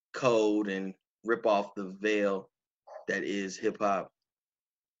code and rip off the veil that is hip hop.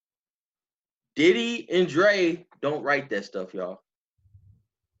 Diddy and Dre don't write that stuff, y'all.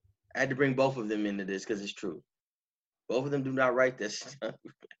 I had to bring both of them into this because it's true. Both of them do not write that stuff.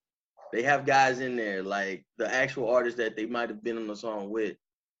 They have guys in there, like the actual artists that they might have been on the song with,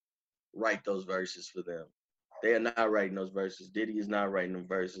 write those verses for them. They are not writing those verses. Diddy is not writing them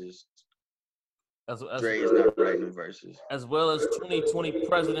verses. Dre is not writing them verses. As well as 2020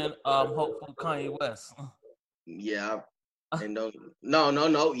 president, hopeful Kanye West. Yeah. And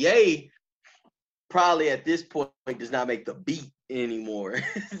no. Yay. probably at this point does not make the beat anymore.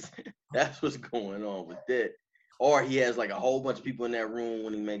 That's what's going on with that. Or he has like a whole bunch of people in that room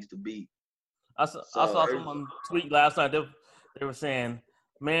when he makes the beat. I saw someone tweet last night. They were saying,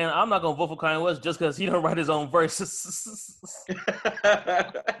 "Man, I'm not gonna vote for Kanye West just because he don't write his own verses."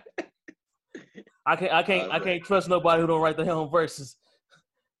 I can't trust nobody who don't write their own verses.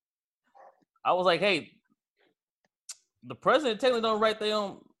 I was like, hey, the president technically don't write their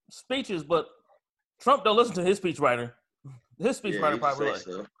own speeches, but Trump don't listen to his speechwriter. His speechwriter probably like.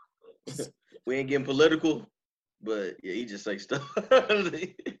 So. We ain't getting political, but yeah, he just say stuff.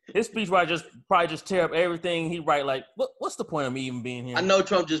 His speechwriter probably just tear up everything he write. Like, what's the point of me even being here? I know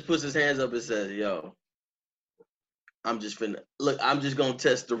Trump just puts his hands up and says, "Yo, I'm just gonna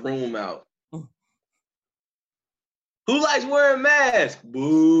test the room out." Who likes wearing masks?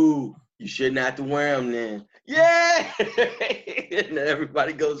 Boo! You shouldn't have to wear them then. Yeah, and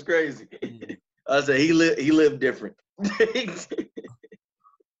everybody goes crazy. I said he lived different.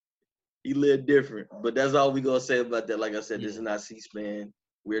 He lived different, but that's all we gonna say about that. Like I said, this is not C-SPAN.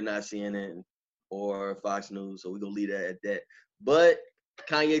 We're not CNN or Fox News, so we're gonna leave that at that. But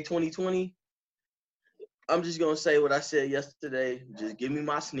Kanye 2020, I'm just gonna say what I said yesterday. Just give me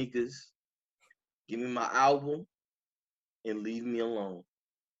my sneakers, give me my album, and leave me alone.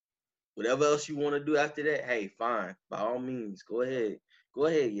 Whatever else you want to do after that, hey, fine. By all means, go ahead. Go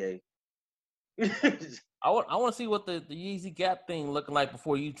ahead, Ye. I want to see what the Yeezy Gap thing looking like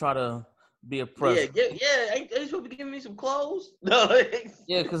before you try to be a president. Yeah. Ain't they supposed to be giving me some clothes? No.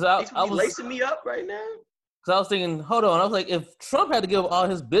 Yeah, because I was lacing me up right now. Because I was thinking, hold on. I was like, if Trump had to give all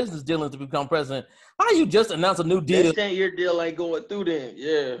his business dealings to become president, how you just announce a new deal? That 10-year deal ain't going through then.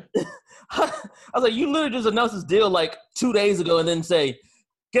 Yeah. I was like, you literally just announced this deal like 2 days ago and then say,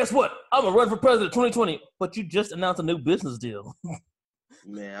 guess what? I'm going to run for president 2020. But you just announced a new business deal.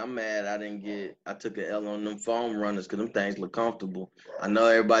 Man, I'm mad I took an L on them foam runners because them things look comfortable. I know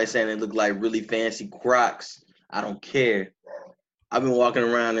everybody's saying they look like really fancy Crocs. I don't care. I've been walking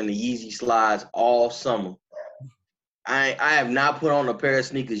around in the Yeezy slides all summer. I have not put on a pair of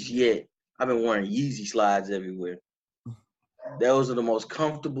sneakers yet. I've been wearing Yeezy slides everywhere. Those are the most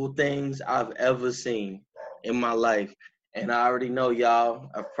comfortable things I've ever seen in my life. And I already know y'all,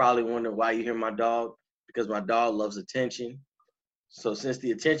 I probably wonder why you hear my dog, because my dog loves attention. So since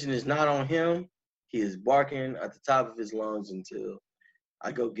the attention is not on him, he is barking at the top of his lungs until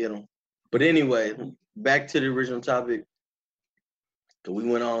I go get him. But anyway, back to the original topic. We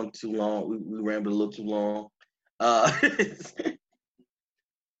went on too long. We rambled a little too long.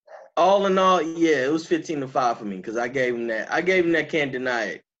 All in all, yeah, it was 15-5 for me because I gave him that. I gave him that. Can't deny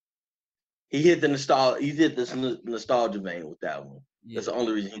it. He hit the nostalgia. He did this nostalgia vein with that one. Yeah. That's the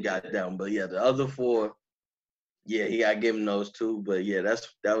only reason he got that one. But yeah, the other four. Yeah, I gave him those two, but yeah,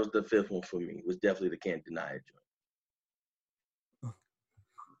 that was the fifth one for me. It was definitely the Can't Deny It joint.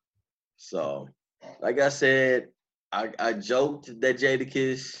 So, like I said, I joked that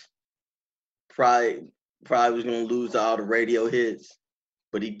Jadakiss probably was gonna lose all the radio hits,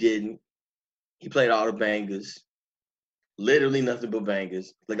 but he didn't. He played all the bangers, literally nothing but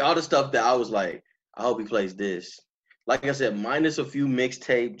bangers. Like all the stuff that I was like, I hope he plays this. Like I said, minus a few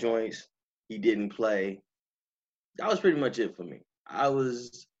mixtape joints, he didn't play. That was pretty much it for me. I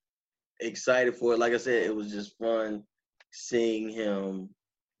was excited for it. Like I said, it was just fun seeing him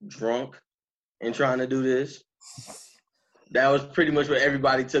drunk and trying to do this. That was pretty much what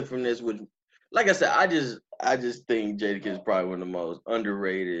everybody took from this. Which, like I said, I just think Jadakiss is probably one of the most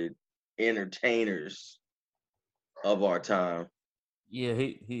underrated entertainers of our time. Yeah,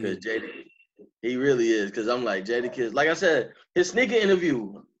 because he really is. Because I'm like Jadakiss. Like I said, his sneaker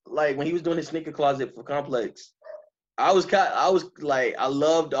interview, like when he was doing his sneaker closet for Complex. I was like, I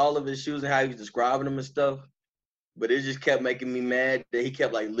loved all of his shoes and how he was describing them and stuff, but it just kept making me mad that he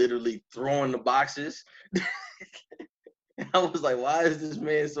kept like literally throwing the boxes. I was like, why is this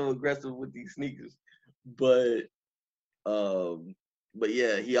man so aggressive with these sneakers? But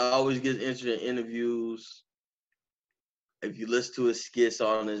yeah, he always gets interesting interviews. If you listen to his skits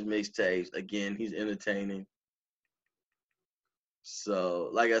on his mixtapes, again, he's entertaining. So,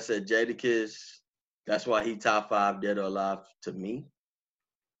 like I said, Jadakiss. That's why he top 5 dead or alive to me.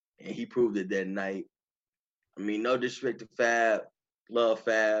 And he proved it that night. I mean, no disrespect to Fab. Love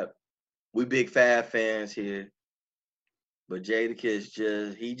Fab. We big Fab fans here. But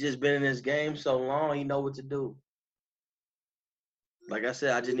Jadakiss he just been in this game so long, he know what to do. Like I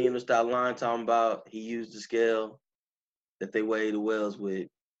said, I just need him to stop lying, talking about he used the scale that they weigh the wells with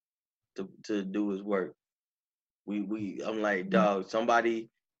to do his work. I'm like, dog, somebody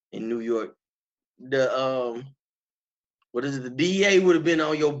in New York, the DEA would have been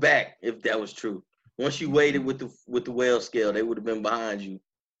on your back if that was true. Once you waited with the whale scale, they would have been behind you,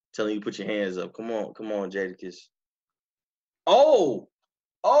 telling you to put your hands up. Come on, Jadakiss. Oh,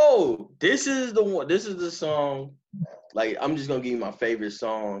 this is the one. This is the song. Like, I'm just gonna give you my favorite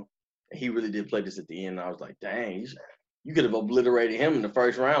song. And he really did play this at the end. I was like, dang, you could have obliterated him in the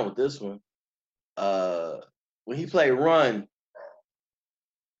first round with this one. When he played Run.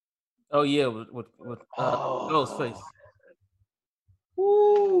 Oh yeah, with Ghostface.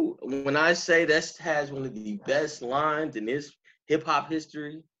 Woo! When I say that has one of the best lines in his hip hop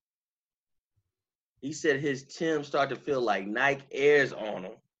history, he said his Tim started to feel like Nike Airs on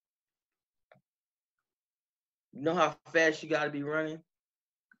him. You know how fast you got to be running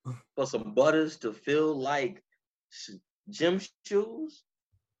for some butters to feel like gym shoes?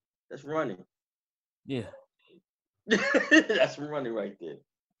 That's running. Yeah. That's running right there.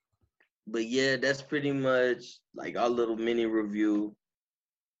 But yeah, that's pretty much like our little mini review.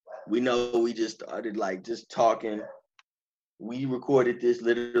 We know we just started like just talking. We recorded this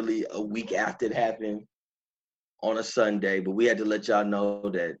literally a week after it happened on a Sunday, but we had to let y'all know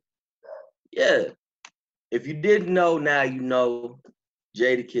that, yeah, if you didn't know, now you know.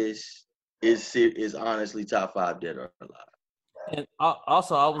 Jadakiss is honestly top 5 dead or alive. And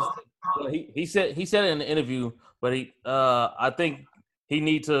also, he said it in the interview, but I think he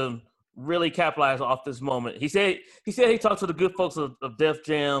needs to really capitalize off this moment. He said he talked to the good folks of Def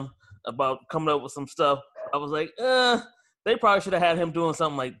Jam about coming up with some stuff. I was like, they probably should have had him doing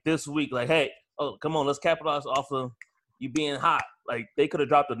something like this week. Like, hey, come on, let's capitalize off of you being hot. Like, they could have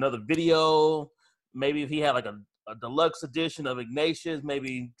dropped another video. Maybe if he had like a deluxe edition of Ignatius,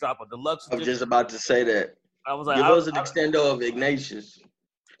 maybe drop a deluxe edition. I was just about to say that. I was like, give us an extendo of Ignatius.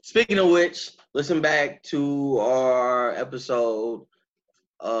 Speaking of which, listen back to our episode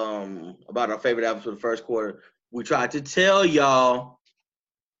about our favorite albums for the first quarter. We tried to tell y'all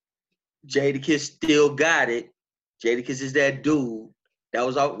Jadakiss still got it. Jadakiss is that dude. That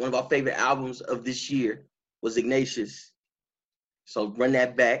was one of our favorite albums of this year, was Ignatius. So run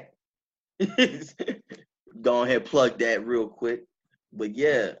that back. Go ahead, plug that real quick. But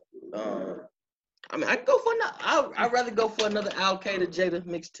yeah, I mean, I can go for another. I'd rather go for another Al Qaeda Jada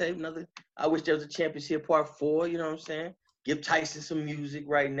mixtape. I wish there was a Championship Part 4. You know what I'm saying? Give Tyson some music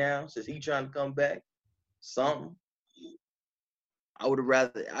right now since he trying to come back. Something.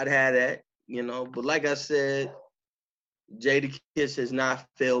 I'd have that. You know, but like I said, Jadakiss has not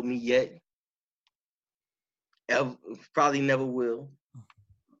failed me yet. Probably never will.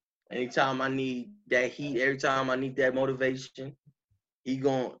 Anytime I need that heat, every time I need that motivation, he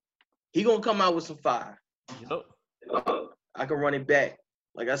gonna come out with some fire. Yep. I can run it back.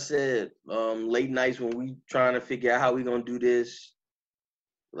 Like I said, late nights when we trying to figure out how we gonna do this,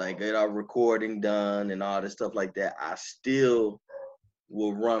 like get our recording done and all this stuff like that, I still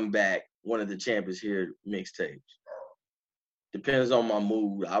will run back one of the Champions Here mixtapes. Depends on my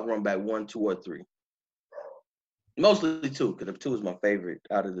mood. I'll run back 1, 2, or 3. Mostly 2, because 2 is my favorite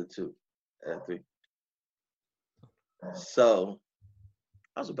out of the 2. 3. So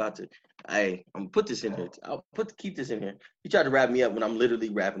I was about to, I'm gonna put this in here. Keep this in here. He tried to wrap me up when I'm literally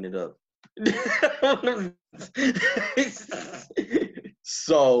wrapping it up.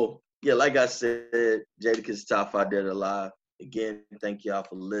 So yeah, like I said, Jadakiss top 5 dead or alive. Again, thank y'all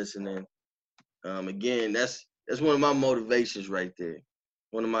for listening. Again, that's one of my motivations right there.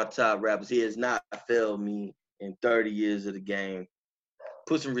 One of my top rappers. He has not failed me in 30 years of the game.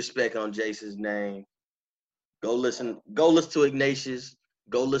 Put some respect on Jason's name. Go listen to Ignatius.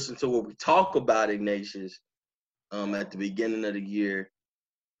 Go listen to what we talk about Ignatius at the beginning of the year.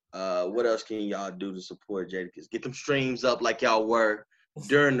 What else can y'all do to support Jadakiss? Get them streams up like y'all were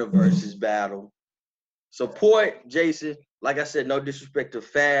during the versus battle. Support Jason. Like I said, no disrespect to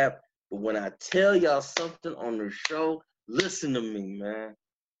Fab, but when I tell y'all something on the show, listen to me, man.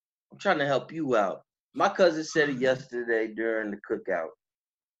 I'm trying to help you out. My cousin said it yesterday during the cookout.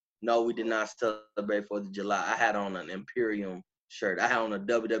 No, we did not celebrate 4th of July. I had on an Imperium shirt. I had on a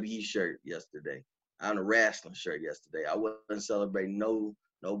WWE shirt yesterday. I had on a wrestling shirt yesterday. I wasn't celebrating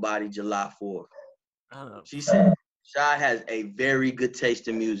nobody July 4th. She said, Shy has a very good taste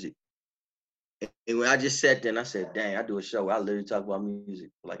in music. And when I just sat there and I said, dang, I do a show where I literally talk about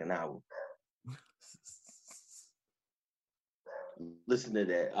music for like an hour. Listen to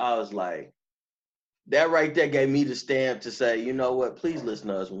that. I was like, that right there gave me the stamp to say, you know what, please listen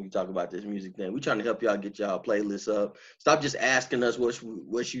to us when we talk about this music thing. We're trying to help y'all get y'all playlists up. Stop just asking us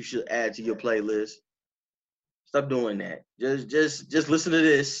what you should add to your playlist. Stop doing that. Just listen to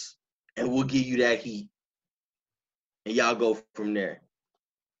this and we'll give you that heat. And y'all go from there.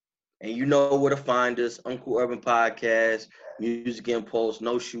 And you know where to find us. Uncool Urban Podcast, Music Impulse,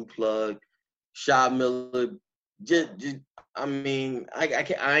 No Shoe Plug. Sha Miller. Just, I mean, I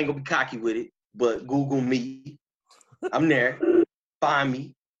ain't gonna be cocky with it, but Google me. I'm there. Find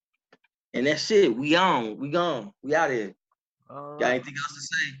me. And that's it. We on. We gone. We out here. Got anything else to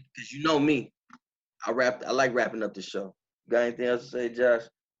say? Because you know me. I like wrapping up the show. Got anything else to say, Josh?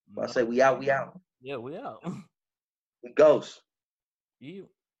 I say we out. Yeah, we out. We ghost. You.